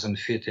key doesn't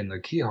fit in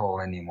the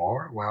keyhole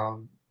anymore,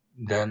 well,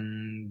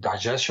 then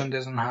digestion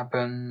doesn't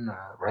happen,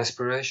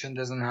 respiration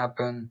doesn't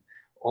happen,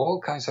 all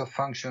kinds of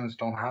functions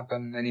don't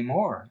happen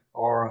anymore,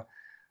 or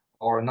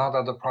not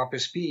at the proper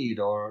speed,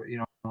 or,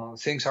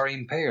 things are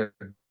impaired.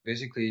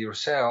 Basically, your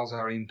cells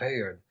are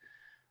impaired.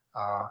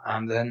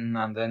 And then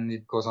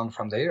it goes on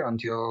from there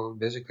until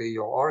basically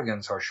your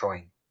organs are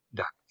showing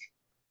damage.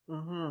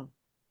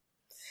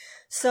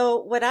 So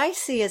what I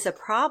see as a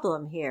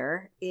problem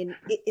here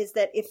is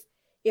that if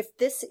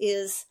this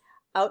is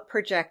out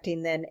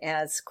projecting then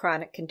as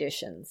chronic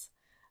conditions,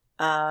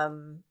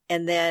 and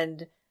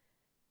then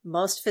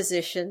most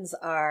physicians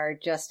are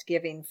just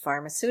giving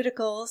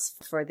pharmaceuticals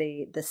for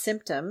the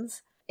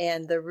symptoms,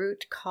 and the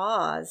root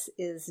cause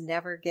is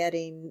never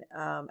getting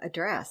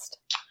addressed.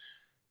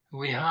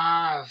 We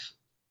have,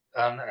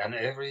 and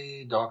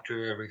every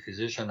doctor, every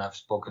physician I've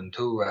spoken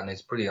to, and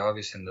it's pretty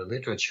obvious in the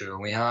literature,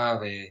 we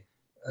have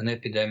an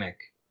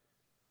epidemic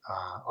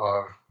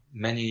of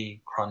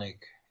many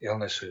chronic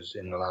illnesses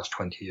in the last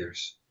 20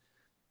 years.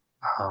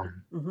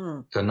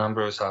 The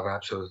numbers have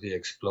absolutely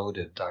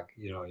exploded. Like,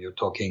 you're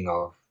talking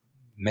of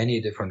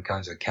many different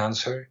kinds of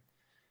cancer,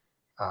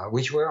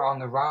 which were on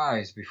the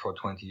rise before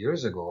 20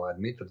 years ago,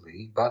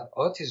 admittedly, but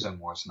autism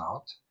was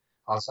not.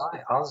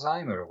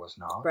 Alzheimer was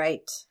not.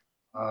 Right.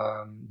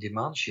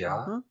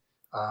 Dementia,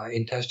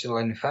 intestinal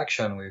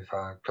infection with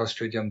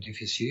Clostridium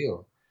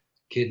difficile,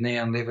 kidney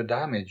and liver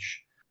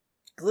damage.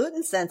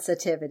 Gluten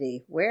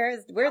sensitivity.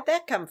 Where'd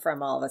that come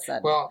from all of a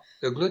sudden? Well,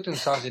 the gluten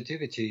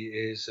sensitivity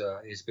is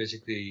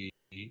basically,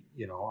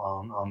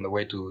 on the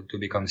way to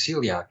become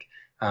celiac.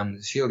 And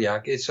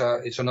celiac, it's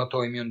an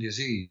autoimmune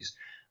disease.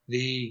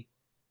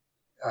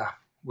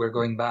 We're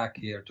going back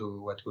here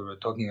to what we were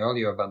talking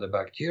earlier about the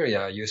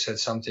bacteria. You said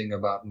something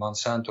about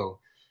Monsanto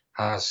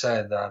has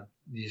said that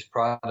this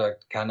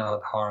product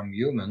cannot harm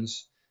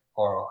humans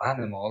or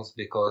animals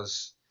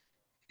because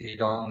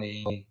it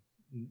only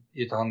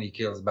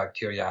kills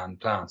bacteria and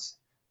plants.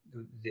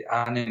 The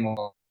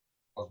animals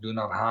do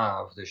not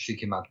have the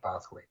Shikimate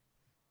pathway.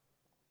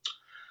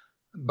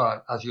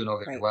 But as you know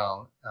very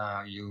well,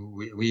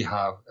 we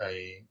have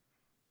a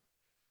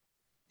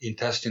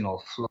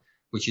intestinal flora,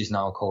 which is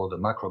now called the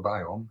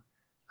microbiome,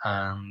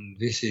 and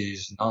this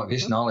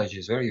knowledge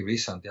is very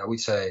recent, I would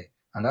say,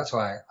 and that's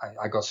why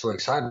I got so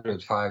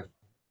excited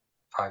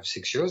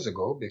 6 years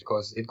ago,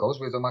 because it goes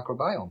with the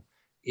microbiome.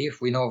 If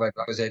we know that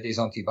glyphosate is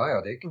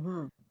antibiotic,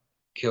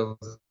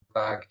 kills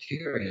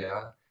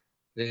bacteria,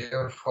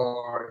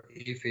 therefore,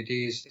 if it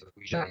is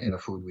in the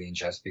food we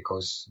ingest,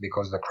 because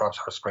the crops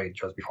are sprayed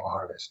just before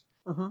harvest,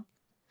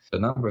 the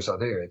numbers are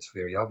there. It's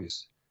very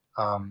obvious.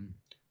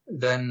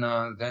 Then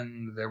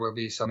there will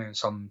be some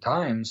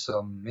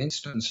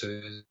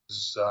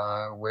instances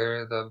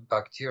where the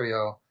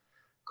bacterial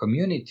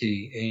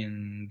community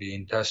in the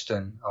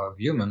intestine of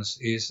humans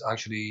is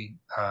actually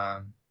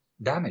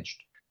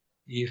damaged.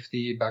 If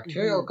the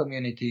bacterial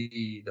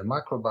community, the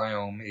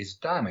microbiome, is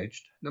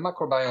damaged, the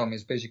microbiome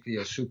is basically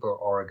a super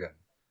organ.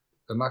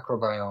 The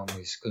microbiome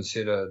is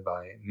considered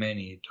by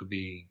many to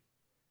be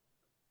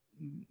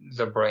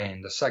the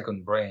brain, the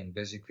second brain,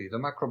 basically. The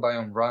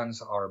microbiome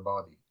runs our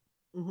body.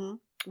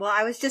 Well,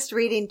 I was just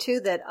reading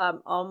too that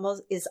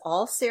almost is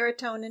all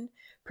serotonin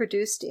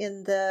produced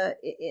in the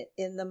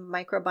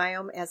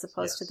microbiome as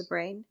opposed to the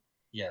brain.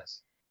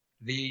 Yes,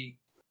 I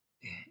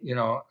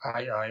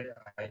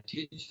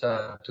teach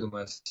that to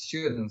my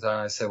students, and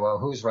I say, well,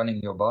 who's running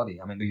your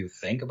body? I mean, do you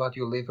think about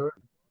your liver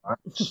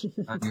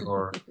and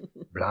your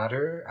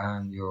bladder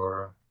and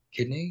your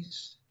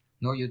kidneys?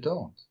 No, you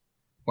don't.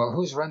 Well,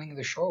 who's running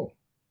the show?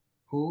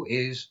 Who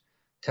is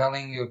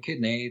telling your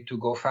kidney to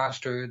go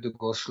faster, to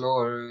go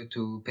slower,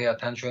 to pay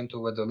attention to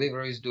what the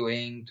liver is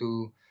doing,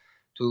 to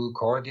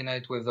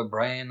coordinate with the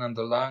brain and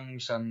the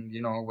lungs, and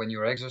when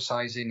you're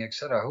exercising,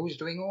 etc.? Who's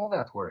doing all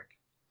that work?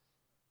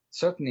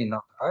 Certainly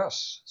not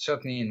us.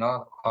 Certainly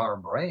not our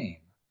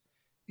brain.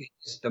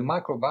 It's the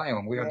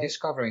microbiome. We are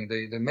discovering.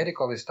 The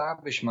medical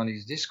establishment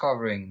is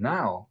discovering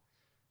now.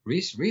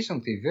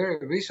 Recently,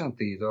 very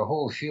recently, the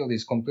whole field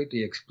is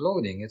completely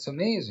exploding. It's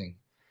amazing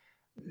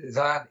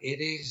that it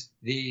is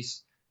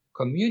this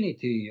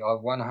community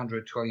of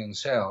 100 trillion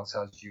cells,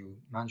 as you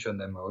mentioned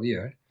them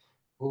earlier,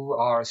 who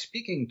are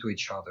speaking to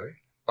each other,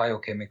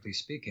 biochemically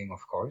speaking, of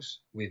course,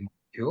 with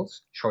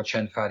molecules,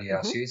 short-chain fatty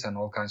acids, and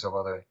all kinds of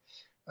other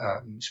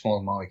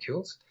small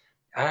molecules,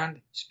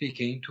 and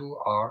speaking to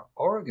our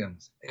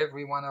organs,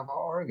 every one of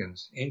our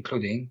organs,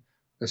 including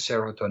the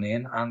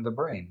serotonin and the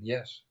brain.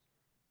 Yes.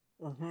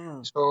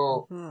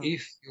 So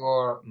if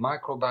your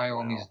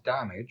microbiome is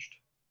damaged,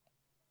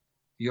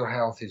 your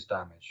health is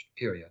damaged,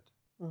 period.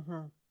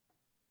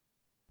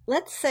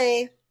 Let's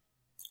say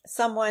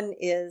someone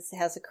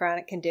has a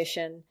chronic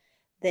condition.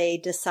 They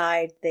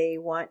decide they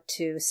want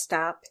to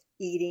stop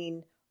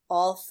eating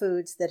all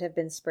foods that have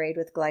been sprayed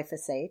with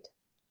glyphosate.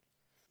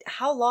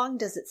 How long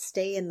does it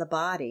stay in the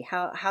body?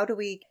 How do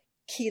we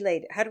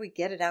chelate it? How do we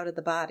get it out of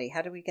the body?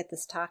 How do we get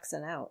this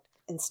toxin out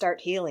and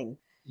start healing?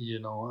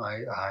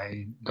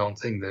 I don't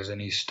think there's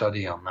any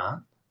study on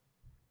that.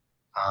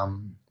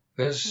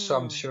 There's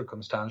some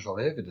circumstantial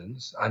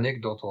evidence,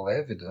 anecdotal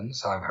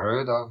evidence. I've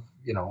heard of,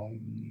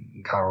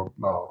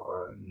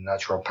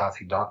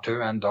 naturopathic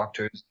doctor and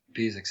doctors,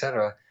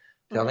 etc.,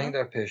 telling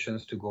their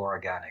patients to go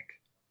organic,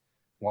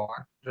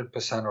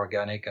 100%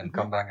 organic, and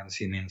come back and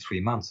see me in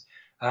 3 months.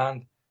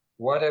 And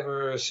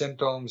whatever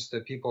symptoms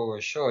the people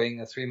were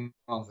showing 3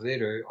 months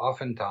later,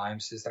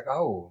 oftentimes it's like,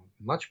 oh,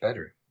 much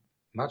better,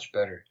 much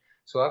better.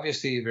 So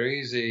obviously there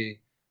is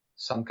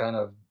some kind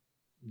of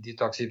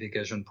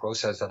detoxification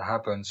process that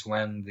happens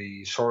when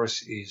the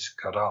source is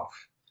cut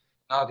off.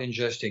 Not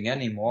ingesting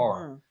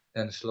anymore,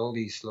 then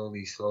slowly,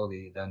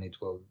 then it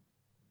will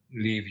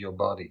leave your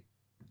body.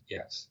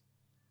 Yes.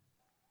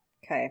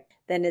 Okay.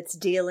 Then it's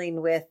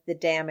dealing with the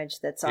damage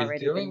that's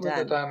already been done. It's dealing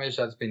with the damage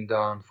that's been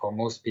done for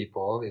most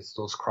people. It's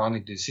those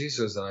chronic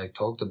diseases that I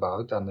talked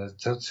about, and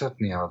that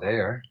certainly are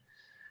there.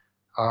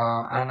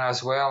 And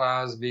as well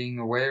as being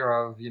aware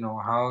of,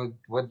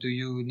 what do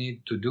you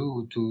need to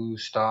do to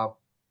stop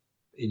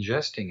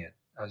ingesting it,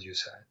 as you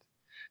said.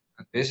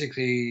 And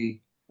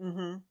basically,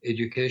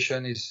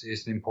 education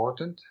is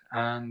important,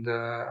 and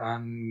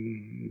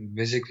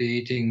basically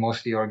eating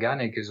mostly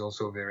organic is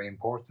also very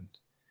important.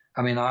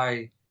 I mean,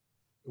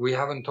 we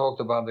haven't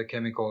talked about the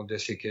chemical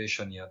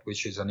desiccation yet,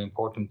 which is an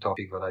important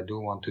topic that I do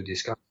want to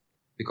discuss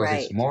because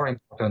it's more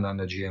important than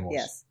the GMOs.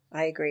 Yes,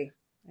 I agree.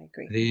 I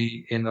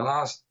agree. In the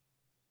last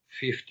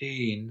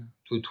 15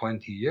 to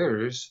 20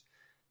 years,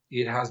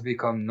 it has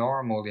become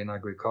normal in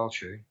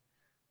agriculture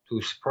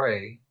to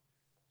spray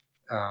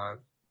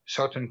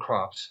certain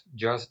crops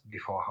just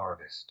before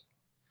harvest.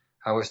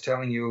 I was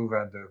telling you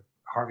that the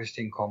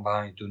harvesting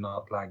combines do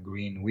not like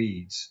green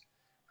weeds.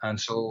 And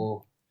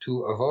so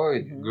to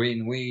avoid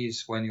green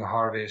weeds when you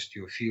harvest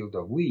your field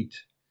of wheat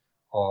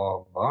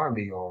or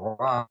barley or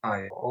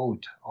rye or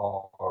oat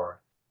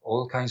or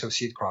all kinds of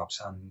seed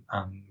crops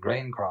and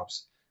grain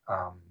crops,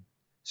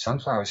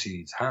 sunflower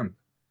seeds, hemp,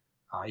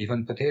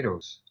 even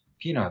potatoes,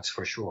 peanuts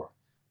for sure.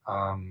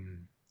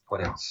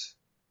 What else?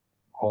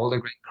 All the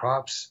grain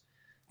crops,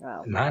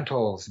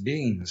 lentils,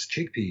 beans,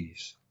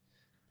 chickpeas.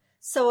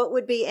 So it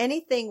would be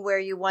anything where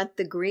you want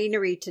the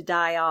greenery to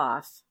die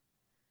off.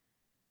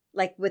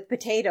 Like with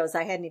potatoes,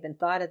 I hadn't even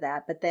thought of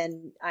that. But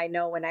then I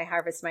know when I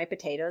harvest my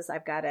potatoes,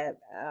 I've got to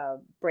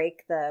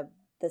break the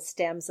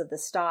stems of the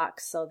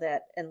stalks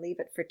and leave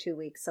it for 2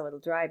 weeks so it'll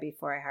dry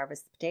before I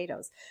harvest the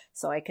potatoes.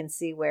 So I can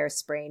see where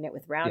spraying it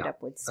with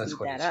Roundup would speed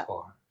that up.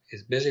 For.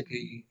 It's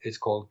basically, it's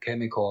called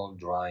chemical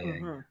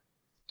drying.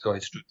 So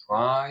it's to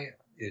dry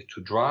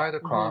the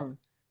crop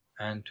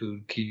and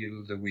to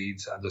kill the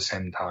weeds at the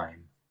same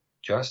time,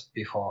 just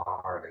before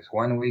harvest,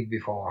 1 week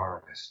before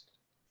harvest.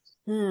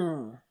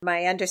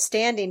 My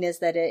understanding is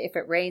that if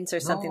it rains or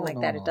something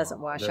it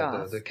doesn't wash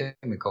off. The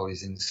chemical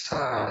is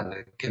inside.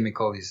 The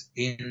chemical is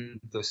in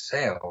the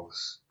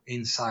cells,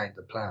 inside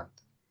the plant,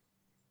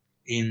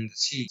 in the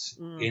seeds,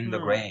 in the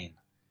grain.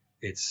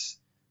 It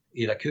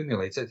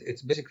accumulates.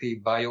 It's basically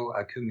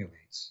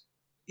bioaccumulates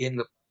in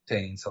the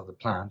proteins of the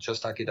plant,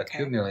 just like it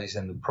accumulates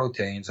in the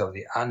proteins of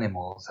the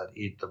animals that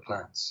eat the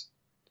plants.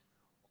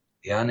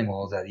 The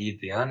animals that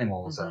eat the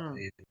animals that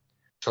eat.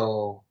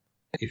 So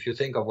if you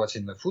think of what's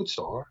in the food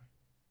store,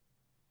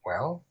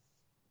 well,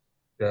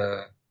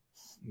 the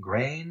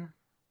grain,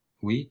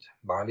 wheat,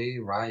 barley,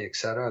 rye,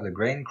 etc., the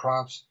grain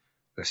crops,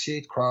 the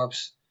seed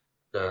crops,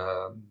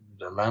 the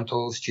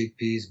lentils,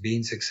 chickpeas,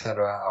 beans,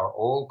 etc., are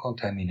all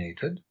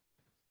contaminated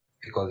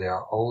because they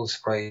are all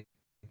sprayed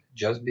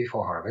just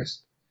before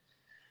harvest.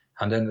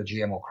 And then the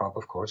GMO crop,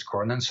 of course,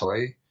 corn and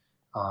soy,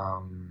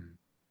 are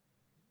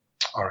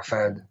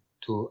fed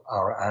to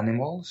our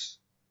animals,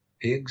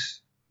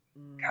 pigs,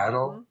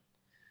 cattle,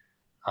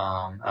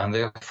 and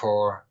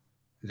therefore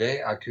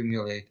they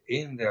accumulate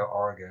in their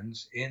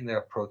organs, in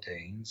their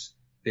proteins,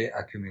 they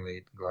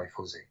accumulate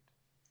glyphosate.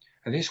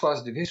 And this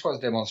was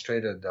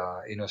demonstrated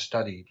in a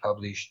study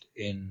published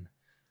in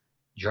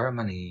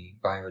Germany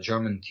by a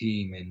German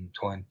team in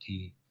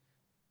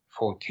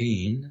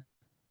 2014.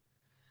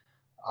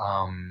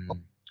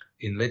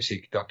 In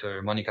Leipzig,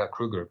 Dr. Monika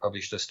Kruger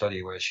published a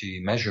study where she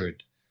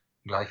measured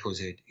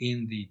glyphosate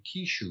in the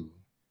tissue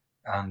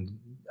and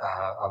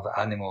of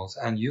animals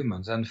and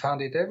humans, and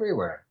found it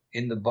everywhere,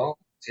 in the bones,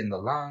 in the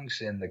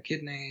lungs, in the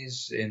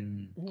kidneys,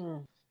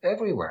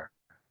 everywhere.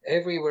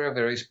 Everywhere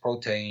there is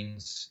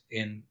proteins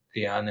in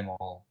the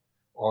animal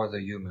or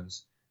the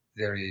humans,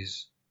 there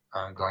is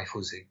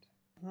glyphosate.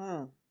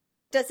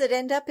 Does it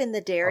end up in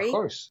the dairy? Of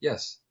course,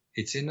 yes.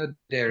 It's in the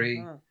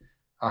dairy.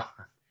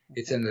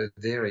 It's in the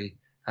dairy.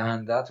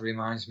 And that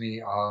reminds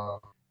me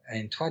of,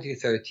 in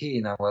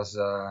 2013, I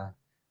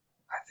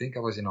think I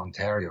was in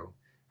Ontario.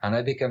 And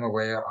I became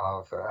aware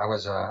of, I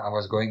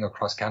was going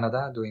across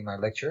Canada doing my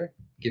lecture,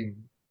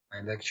 giving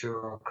my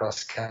lecture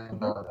across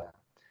Canada.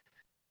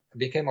 I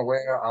became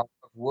aware of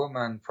a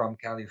woman from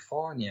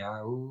California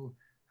who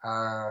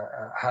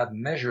had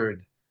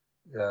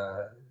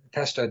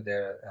tested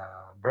their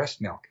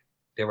breast milk.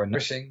 They were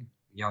nursing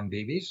young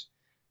babies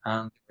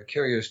and were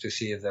curious to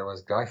see if there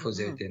was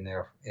glyphosate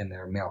in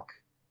their milk.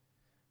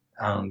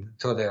 And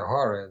to their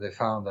horror, they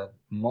found that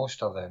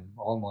most of them,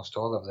 almost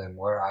all of them,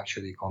 were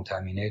actually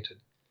contaminated.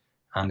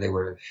 And they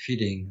were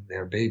feeding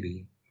their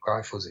baby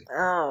glyphosate.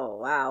 Oh,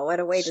 wow.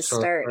 What a way to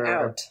start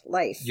out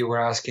life. You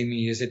were asking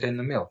me, is it in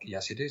the milk?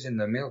 Yes, it is in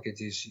the milk.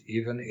 It is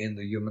even in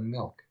the human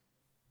milk.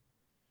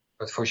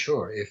 But for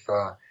sure, if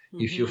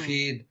you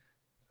feed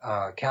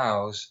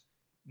cows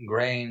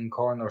grain,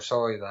 corn, or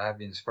soy that have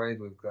been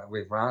sprayed with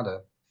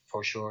Roundup,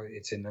 for sure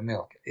it's in the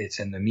milk. It's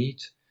in the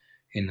meat,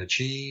 in the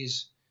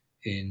cheese,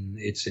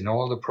 it's in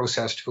all the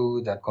processed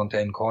food that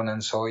contain corn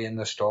and soy in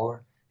the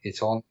store.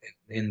 It's all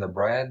in the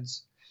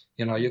breads.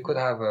 You know, you could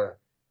have a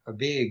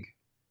big,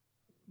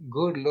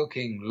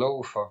 good-looking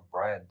loaf of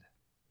bread,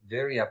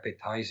 very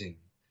appetizing,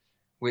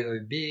 with a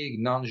big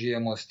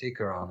non-GMO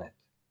sticker on it.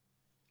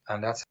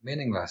 And that's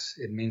meaningless.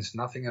 It means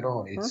nothing at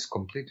all. It's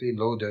completely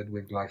loaded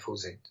with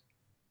glyphosate.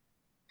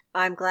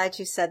 I'm glad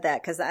you said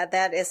that, because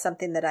that is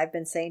something that I've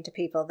been saying to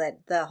people,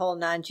 that the whole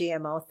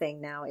non-GMO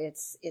thing now,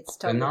 it's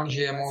totally... The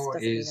non-GMO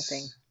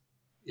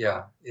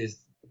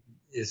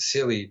is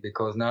silly,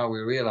 because now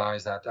we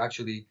realize that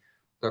actually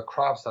the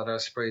crops that are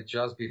sprayed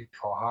just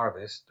before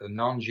harvest, the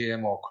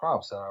non-GMO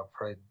crops that are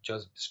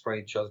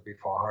sprayed just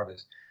before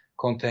harvest,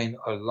 contain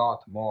a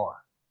lot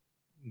more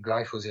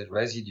glyphosate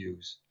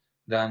residues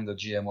than the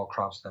GMO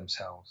crops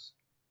themselves.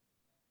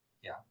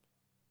 Yeah.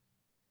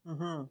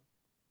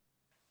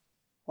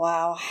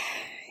 Wow.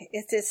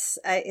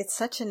 it's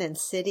such an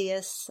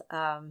insidious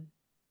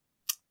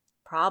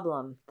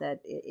problem that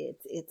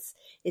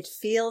it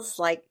feels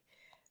like,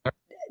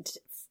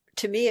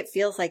 to me, it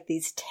feels like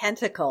these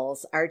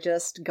tentacles are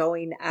just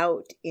going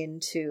out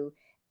into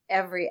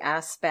every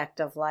aspect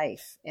of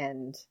life.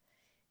 And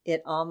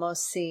it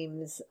almost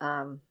seems,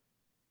 I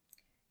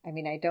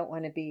don't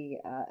want to be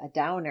a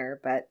downer,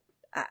 but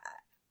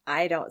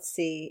I don't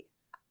see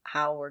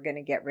how we're going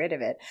to get rid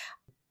of it.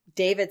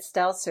 David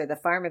Stelzer, the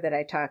farmer that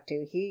I talked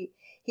to, he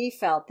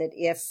felt that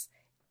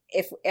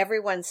if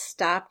everyone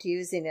stopped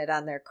using it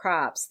on their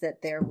crops,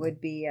 that there would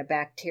be a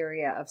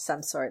bacteria of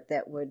some sort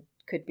that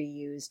could be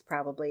used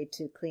probably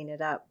to clean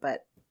it up.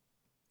 But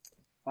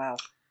wow.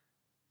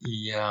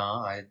 Yeah,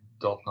 I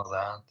don't know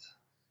that.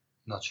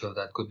 Not sure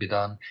that could be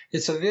done.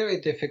 It's a very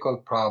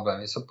difficult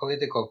problem. It's a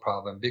political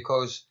problem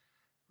because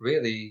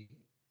really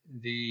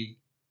the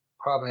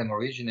problem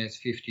originates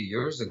 50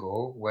 years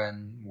ago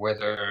when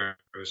whether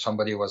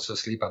somebody was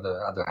asleep at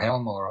the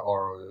helm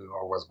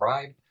or was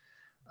bribed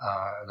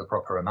the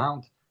proper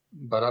amount.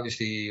 But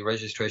obviously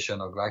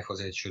registration of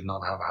glyphosate should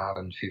not have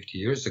happened 50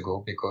 years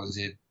ago because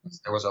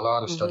there was a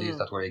lot of studies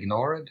that were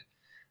ignored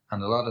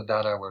and a lot of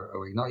data were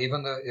ignored.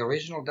 Even the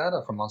original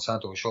data from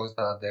Monsanto shows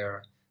that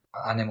their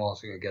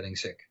animals are getting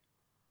sick.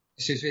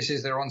 This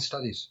is their own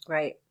studies.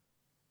 Right.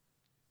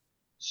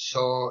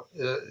 So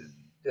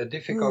the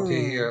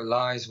difficulty here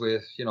lies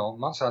with,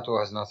 Monsanto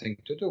has nothing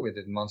to do with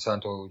it.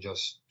 Monsanto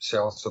just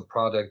sells a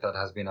product that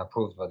has been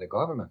approved by the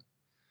government.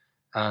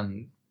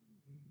 And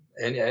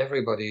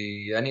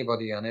anybody and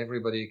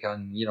everybody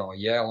can,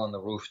 yell on the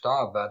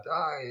rooftop that,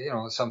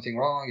 something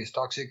wrong, it's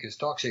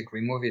toxic,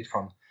 remove it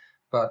from.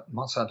 But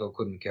Monsanto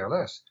couldn't care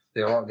less.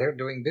 They're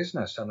doing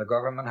business and the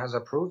government has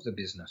approved the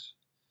business.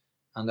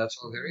 And that's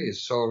all there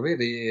is. So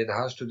really it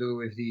has to do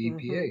with the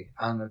EPA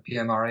and the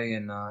PMRA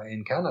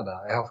in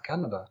Canada, Health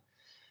Canada.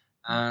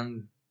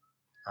 And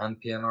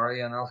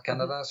PMRA and Health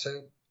Canada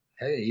said,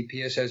 hey,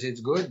 EPA says it's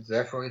good,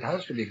 therefore it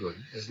has to be good.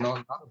 It's not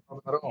a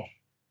problem at all.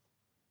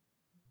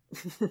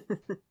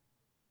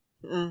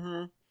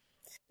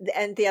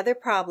 And the other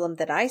problem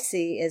that I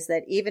see is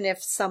that even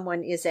if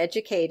someone is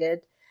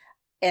educated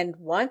and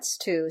wants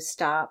to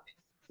stop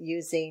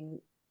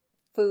using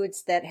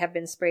foods that have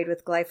been sprayed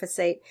with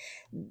glyphosate,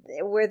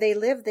 where they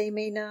live, they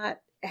may not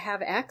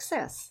have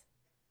access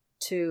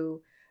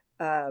to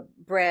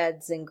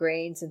breads and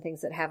grains and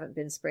things that haven't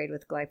been sprayed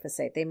with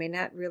glyphosate. They may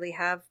not really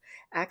have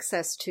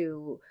access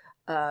to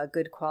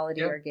good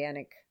quality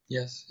organic.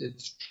 Yes,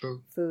 it's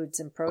true. Foods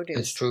and produce.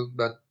 It's true,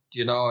 but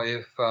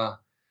if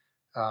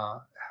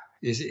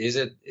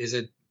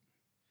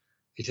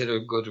is it a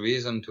good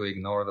reason to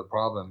ignore the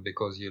problem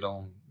because you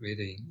don't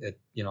really,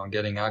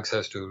 getting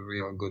access to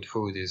real good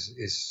food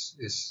is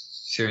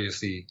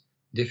seriously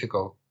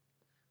difficult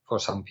for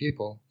some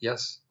people,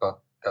 yes,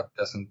 but that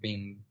doesn't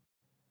mean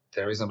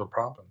there isn't a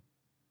problem.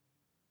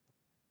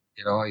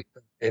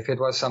 If it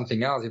was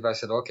something else, if I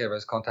said, okay,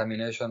 there's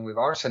contamination with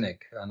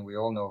arsenic, and we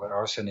all know that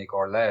arsenic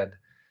or lead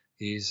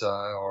is,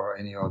 or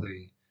any other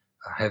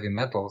heavy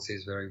metals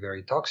is very,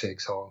 very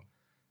toxic. So,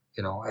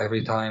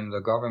 every time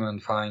the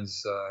government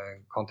finds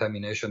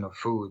contamination of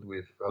food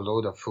with a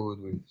load of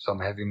food with some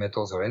heavy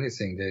metals or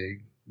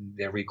anything,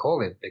 they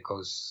recall it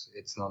because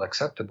it's not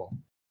acceptable.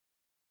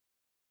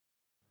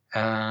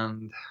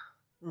 And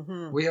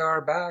we are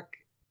back.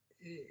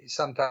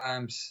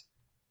 Sometimes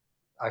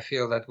I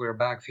feel that we're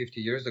back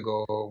 50 years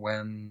ago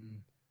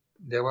when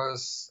there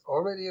was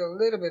already a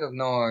little bit of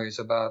noise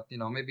about,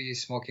 maybe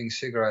smoking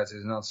cigarettes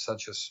is not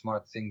such a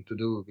smart thing to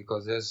do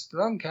because there's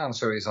lung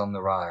cancer is on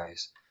the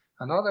rise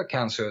and other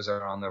cancers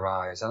are on the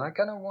rise. And I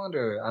kind of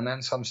wonder, and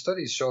then some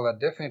studies show that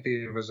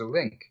definitely there was a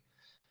link.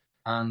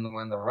 And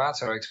when the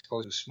rats are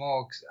exposed to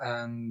smoke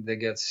and they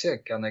get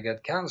sick and they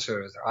get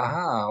cancers,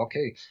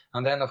 okay.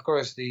 And then, of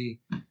course, the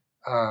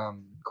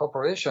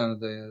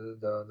corporations,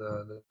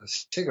 the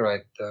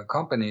cigarette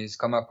companies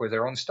come up with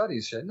their own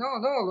studies. Say, no,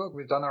 look,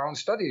 we've done our own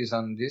studies,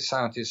 and these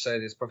scientists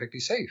said it's perfectly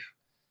safe.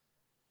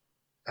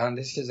 And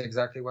this is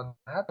exactly what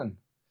happened.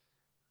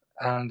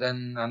 And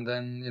then,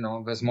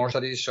 there's more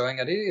studies showing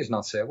that it is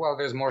not safe. Well,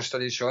 there's more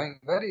studies showing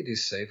that it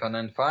is safe. And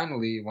then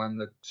finally, when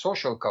the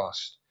social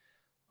cost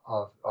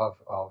of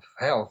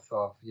health,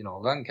 of,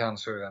 lung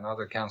cancer and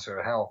other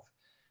cancer health,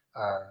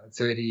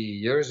 30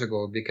 years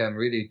ago became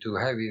really too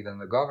heavy, then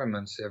the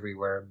governments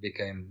everywhere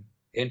became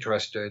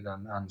interested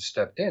and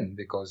stepped in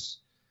because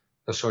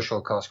the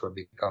social costs were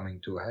becoming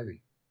too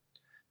heavy.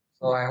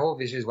 So I hope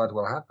this is what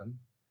will happen.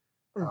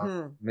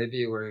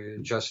 Maybe we're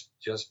just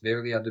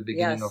barely at the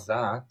beginning of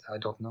that. I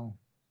don't know.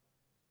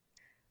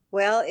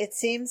 Well, it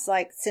seems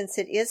like since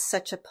it is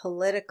such a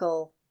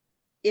political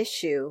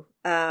issue,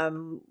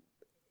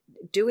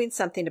 doing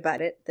something about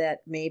it,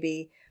 that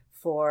maybe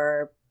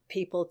for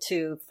people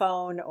to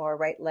phone or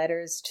write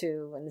letters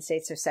to in the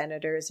States or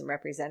senators and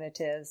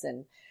representatives,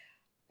 and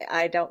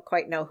I don't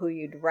quite know who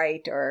you'd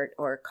write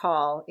or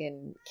call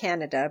in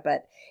Canada,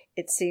 but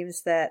it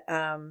seems that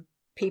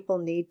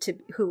people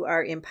who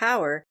are in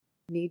power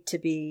need to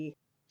be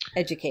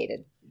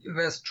educated.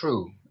 That's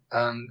true.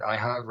 And I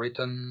have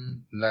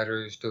written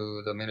letters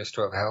to the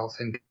Minister of Health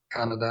in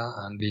Canada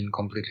and been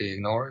completely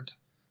ignored.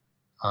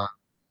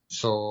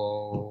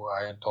 So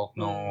I don't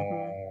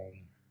know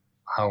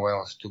how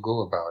else to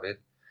go about it.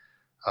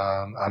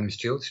 I'm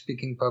still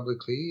speaking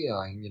publicly.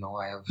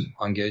 I have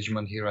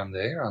engagement here and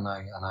there, and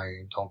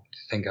I don't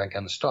think I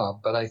can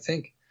stop. But I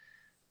think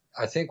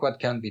what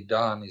can be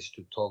done is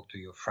to talk to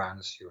your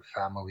friends, your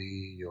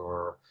family,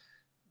 your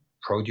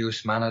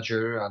produce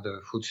manager at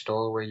the food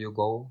store where you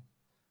go.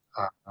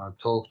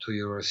 Talk to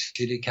your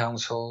city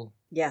council.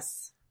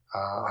 Yes.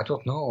 I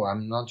don't know.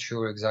 I'm not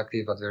sure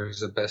exactly, but there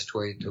is a best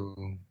way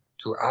to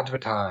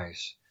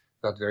advertise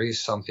that there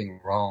is something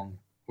wrong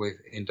with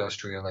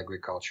industrial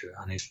agriculture,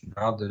 and it's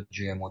not the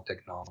GMO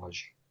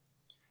technology.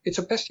 It's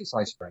a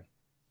pesticide spray.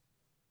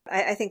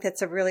 I think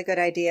that's a really good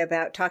idea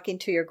about talking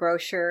to your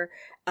grocer,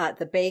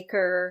 the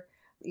baker,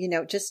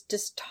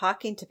 just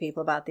talking to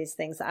people about these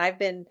things. I've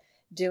been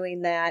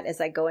doing that as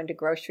I go into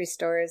grocery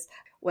stores.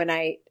 When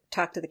I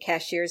talk to the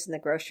cashiers in the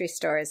grocery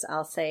stores,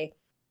 I'll say,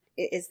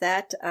 is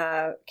that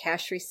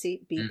cash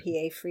receipt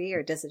BPA free,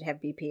 or does it have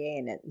BPA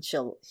in it? And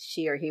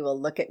she or he will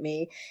look at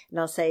me and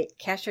I'll say,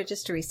 cash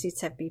register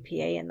receipts have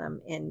BPA in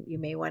them, and you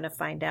may want to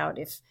find out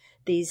if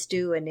these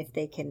do, and if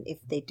they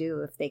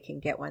can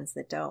get ones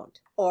that don't.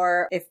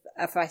 Or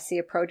if I see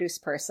a produce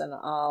person,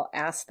 I'll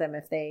ask them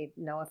if they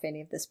know if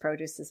any of this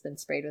produce has been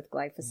sprayed with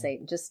glyphosate,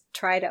 and just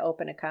try to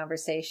open a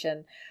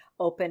conversation,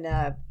 open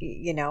a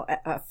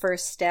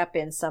first step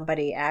in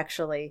somebody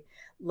actually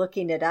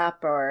looking it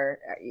up, or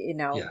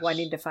Yes.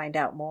 wanting to find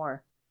out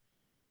more.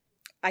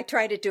 I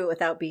try to do it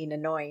without being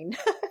annoying.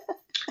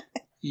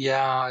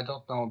 Yeah, I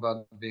don't know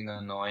about being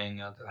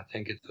annoying. I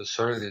think it's a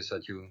service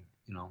that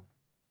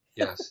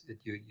yes,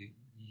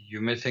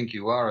 you may think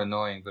you are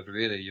annoying, but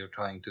really you're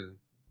trying to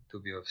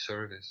be of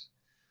service,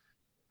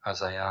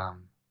 as I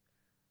am.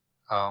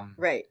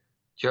 Right.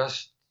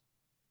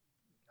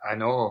 I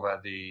know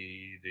that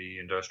the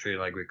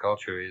industrial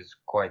agriculture is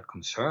quite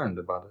concerned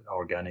about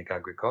organic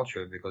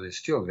agriculture because it's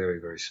still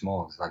very, very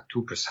small. It's like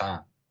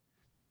 2%.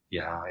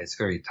 Yeah, it's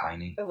very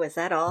tiny. Oh, is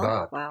that all?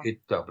 But Wow.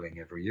 it's doubling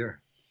every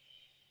year.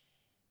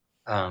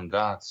 And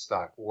that's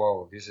like,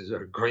 whoa, this is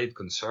a great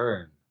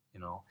concern,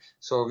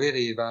 So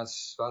really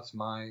that's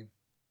my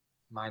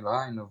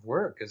line of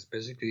work, is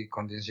basically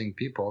convincing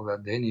people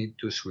that they need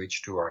to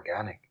switch to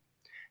organic.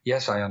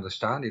 Yes, I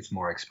understand it's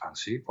more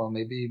expensive. Well,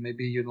 maybe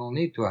you don't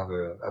need to have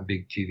a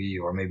big TV,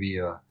 or maybe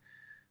a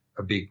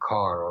big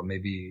car, or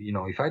maybe,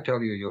 if I tell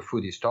you your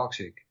food is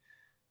toxic,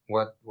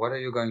 what are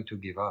you going to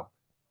give up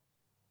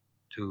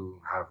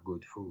to have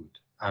good food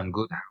and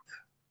good health?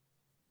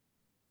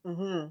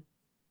 Mm-hmm.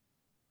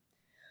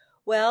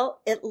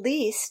 Well, at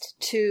least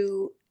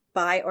to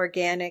buy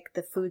organic,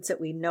 the foods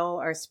that we know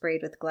are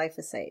sprayed with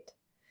glyphosate.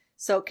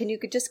 So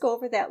could just go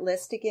over that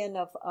list again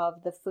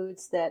of the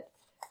foods that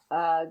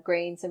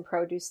grains and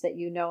produce that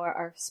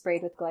are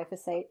sprayed with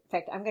glyphosate? In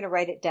fact, I'm going to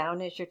write it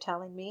down as you're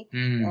telling me,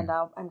 and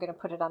I'm going to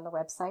put it on the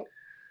website.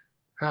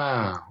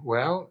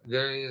 Well,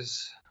 there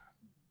is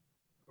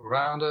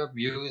Roundup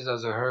used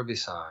as a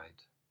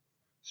herbicide.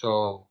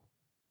 So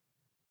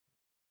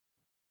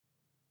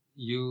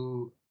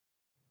you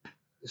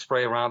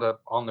spray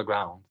Roundup on the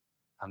ground,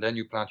 and then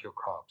you plant your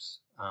crops.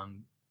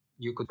 And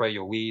you could spray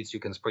your weeds. You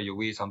can spray your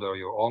weeds under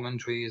your almond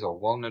trees or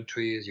walnut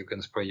trees. You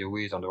can spray your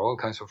weeds under all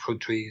kinds of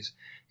fruit trees.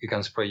 You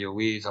can spray your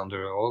weeds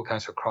under all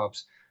kinds of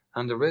crops.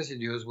 And the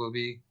residues will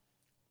be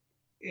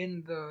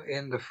in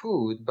the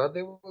food, but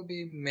they will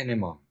be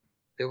minimum.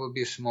 There will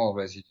be small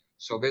residues.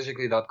 So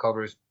basically that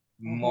covers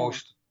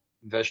most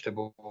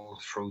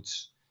vegetables,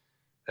 fruits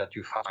that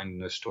you find in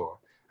the store.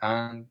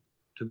 And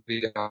to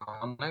be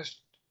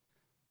honest,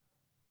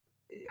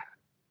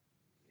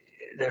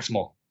 they're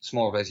small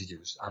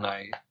residues. And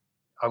I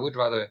would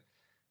rather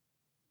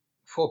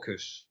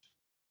focus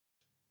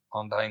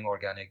on buying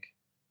organic,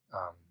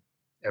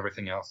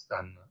 everything else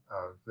than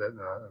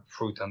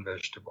fruit and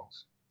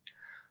vegetables.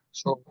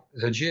 So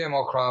the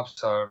GMO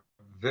crops are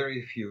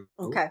very few.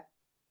 Okay.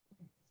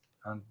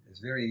 And it's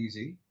very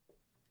easy.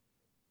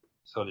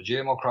 So the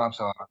GMO crops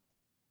are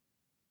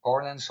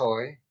corn and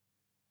soy.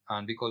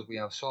 And because we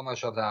have so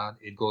much of that,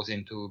 it goes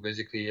into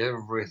basically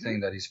everything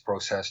that is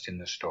processed in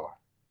the store.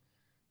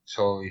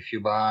 So if you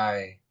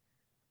buy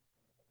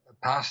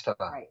pasta,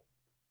 right,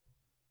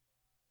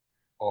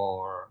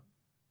 or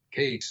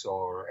cakes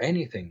or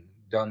anything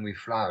done with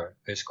flour,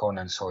 there's corn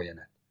and soy in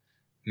it,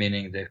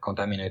 meaning they're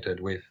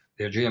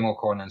GMO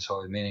corn and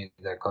soy, meaning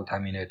they're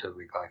contaminated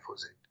with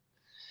glyphosate.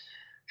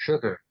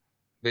 Sugar,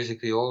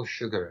 basically all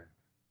sugar,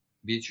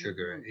 beet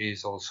sugar,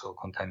 is also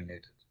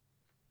contaminated.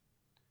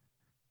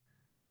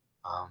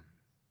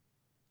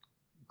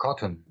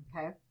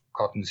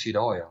 Cottonseed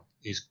oil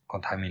is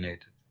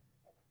contaminated.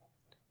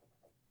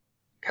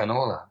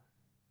 Canola,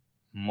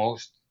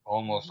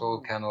 almost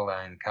all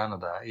canola in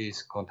Canada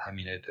is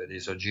contaminated,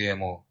 is a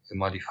GMO, a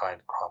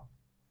modified crop.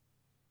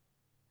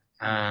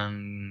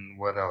 And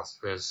what else?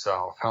 There's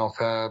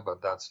alfalfa,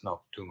 but that's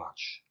not too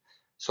much.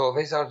 So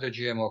these are the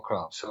GMO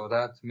crops. So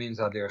that means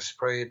that they're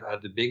sprayed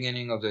at the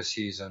beginning of the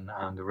season,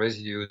 and the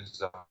residues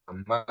are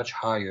much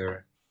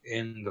higher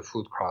in the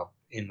food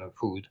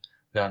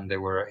than they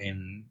were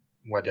in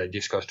what I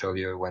discussed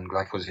earlier when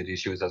glyphosate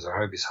is used as a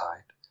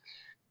herbicide.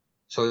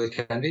 So it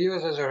can be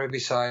used as a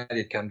herbicide,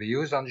 it can be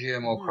used on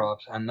GMO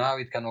crops, and now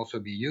it can also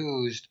be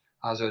used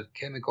as a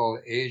chemical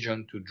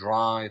agent to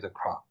dry the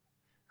crop.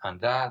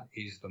 And that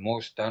is the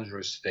most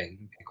dangerous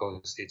thing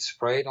because it's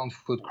sprayed on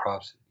food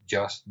crops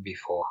just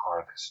before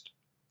harvest.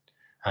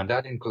 And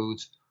that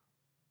includes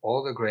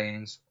all the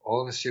grains,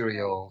 all the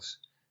cereals,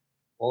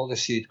 all the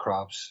seed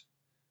crops,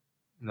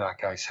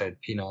 like I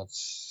said,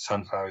 peanuts,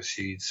 sunflower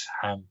seeds,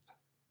 hemp,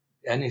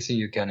 anything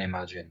you can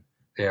imagine.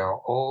 They are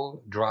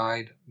all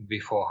dried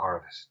before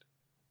harvest.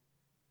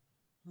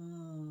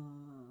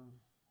 And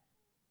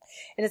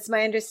it's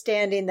my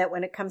understanding that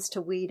when it comes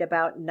to wheat,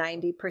 about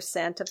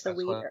 90% of the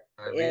wheat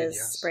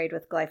is sprayed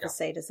with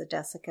glyphosate as a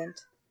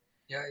desiccant.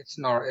 Yeah, it's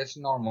normal.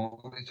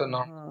 It's a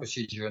normal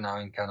procedure now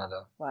in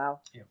Canada.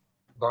 Wow. Yeah.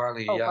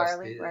 Barley,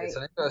 barley, right. It's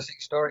an interesting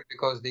story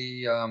because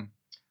the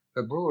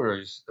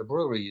breweries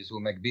who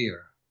make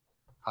beer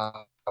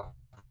have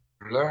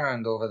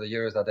learned over the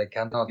years that they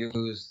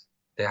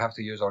have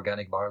to use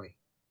organic barley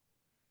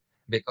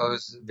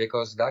because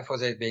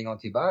glyphosate being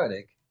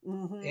antibiotic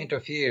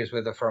interferes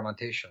with the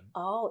fermentation.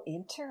 Oh,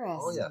 interesting.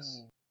 Oh,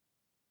 yes.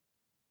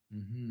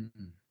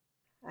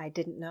 I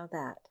didn't know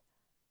that.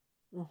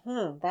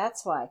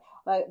 That's why.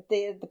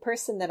 The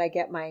person that I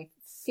get my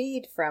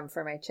feed from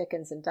for my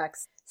chickens and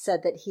ducks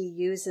said that he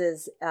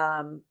uses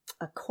a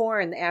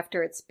corn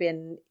after it's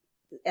been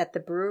at the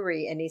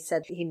brewery, and he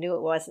said he knew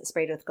it wasn't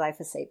sprayed with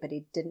glyphosate, but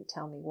he didn't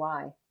tell me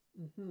why.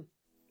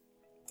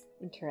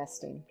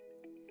 Interesting.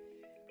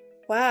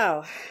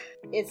 Wow.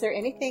 Is there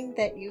anything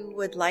that you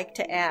would like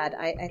to add?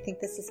 I think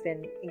this has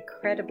been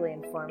incredibly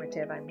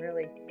informative. I'm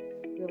really,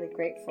 really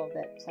grateful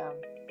that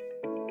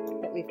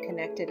we've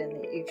connected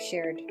and that you've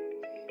shared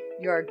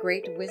your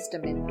great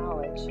wisdom and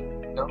knowledge.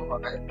 No,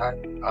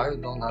 I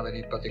don't have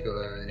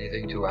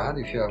anything to add.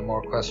 If you have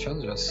more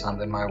questions, just send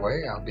them my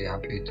way. I'll be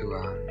happy to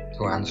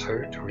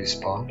answer, to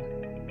respond.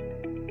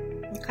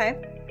 Okay.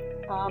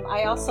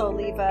 I also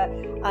leave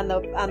on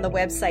the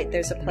website.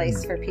 There's a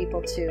place for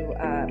people to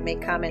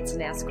make comments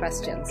and ask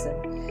questions.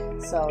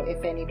 And so,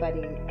 if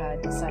anybody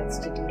decides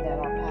to do that,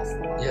 I'll pass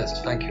them on.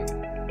 Yes, thank you.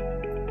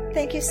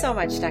 Thank you so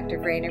much, Dr.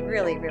 Vrain. I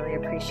really, really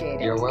appreciate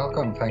it. You're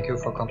welcome. Thank you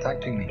for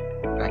contacting me.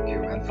 Thank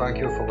you. And thank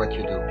you for what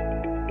you do.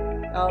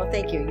 Oh,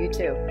 thank you. You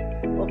too.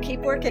 We'll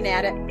keep working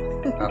at it.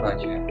 Bye-bye,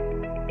 Jim.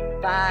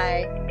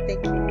 Bye.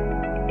 Thank you.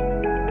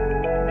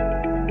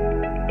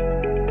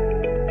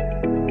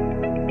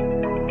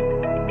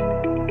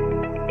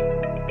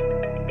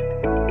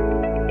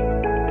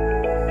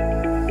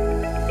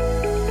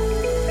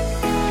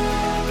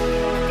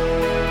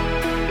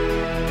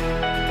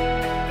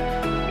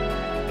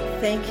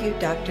 Thank you,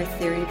 Dr.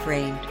 Thierry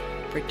Vrain,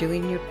 for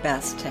doing your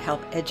best to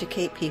help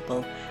educate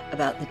people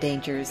about the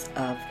dangers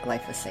of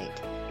glyphosate.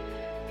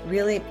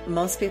 Really,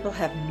 most people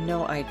have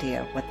no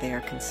idea what they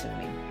are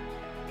consuming.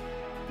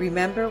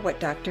 Remember what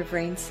Dr.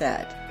 Vrain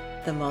said.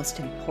 The most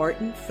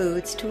important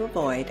foods to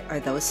avoid are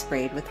those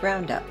sprayed with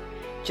Roundup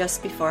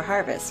just before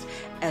harvest,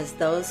 as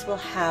those will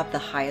have the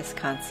highest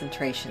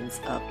concentrations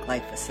of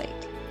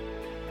glyphosate.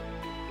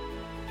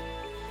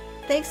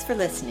 Thanks for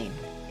listening.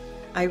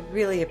 I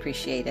really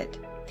appreciate it.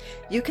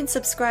 You can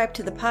subscribe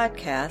to the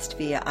podcast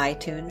via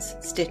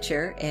iTunes,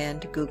 Stitcher,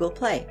 and Google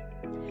Play.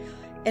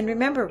 And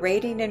remember,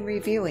 rating and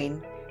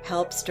reviewing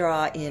helps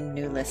draw in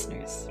new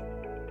listeners.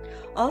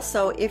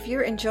 Also, if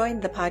you're enjoying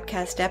the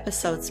podcast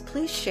episodes,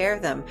 please share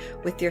them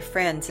with your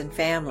friends and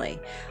family.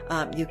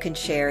 You can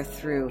share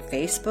through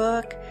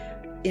Facebook,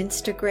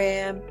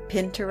 Instagram,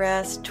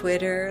 Pinterest,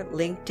 Twitter,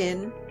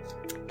 LinkedIn.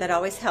 That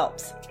always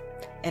helps,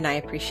 and I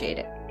appreciate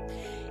it.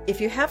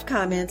 If you have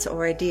comments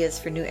or ideas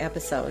for new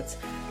episodes,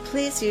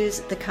 please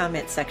use the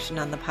comment section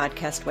on the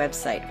podcast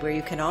website, where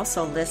you can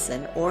also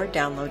listen or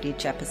download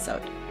each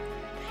episode.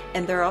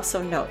 And there are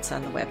also notes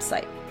on the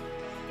website.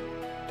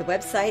 The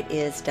website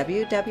is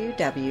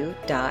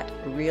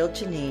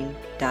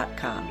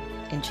www.realjanine.com,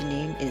 and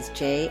Janine is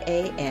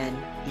Janean.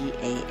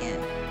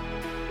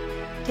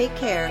 Take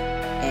care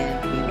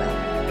and be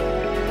well.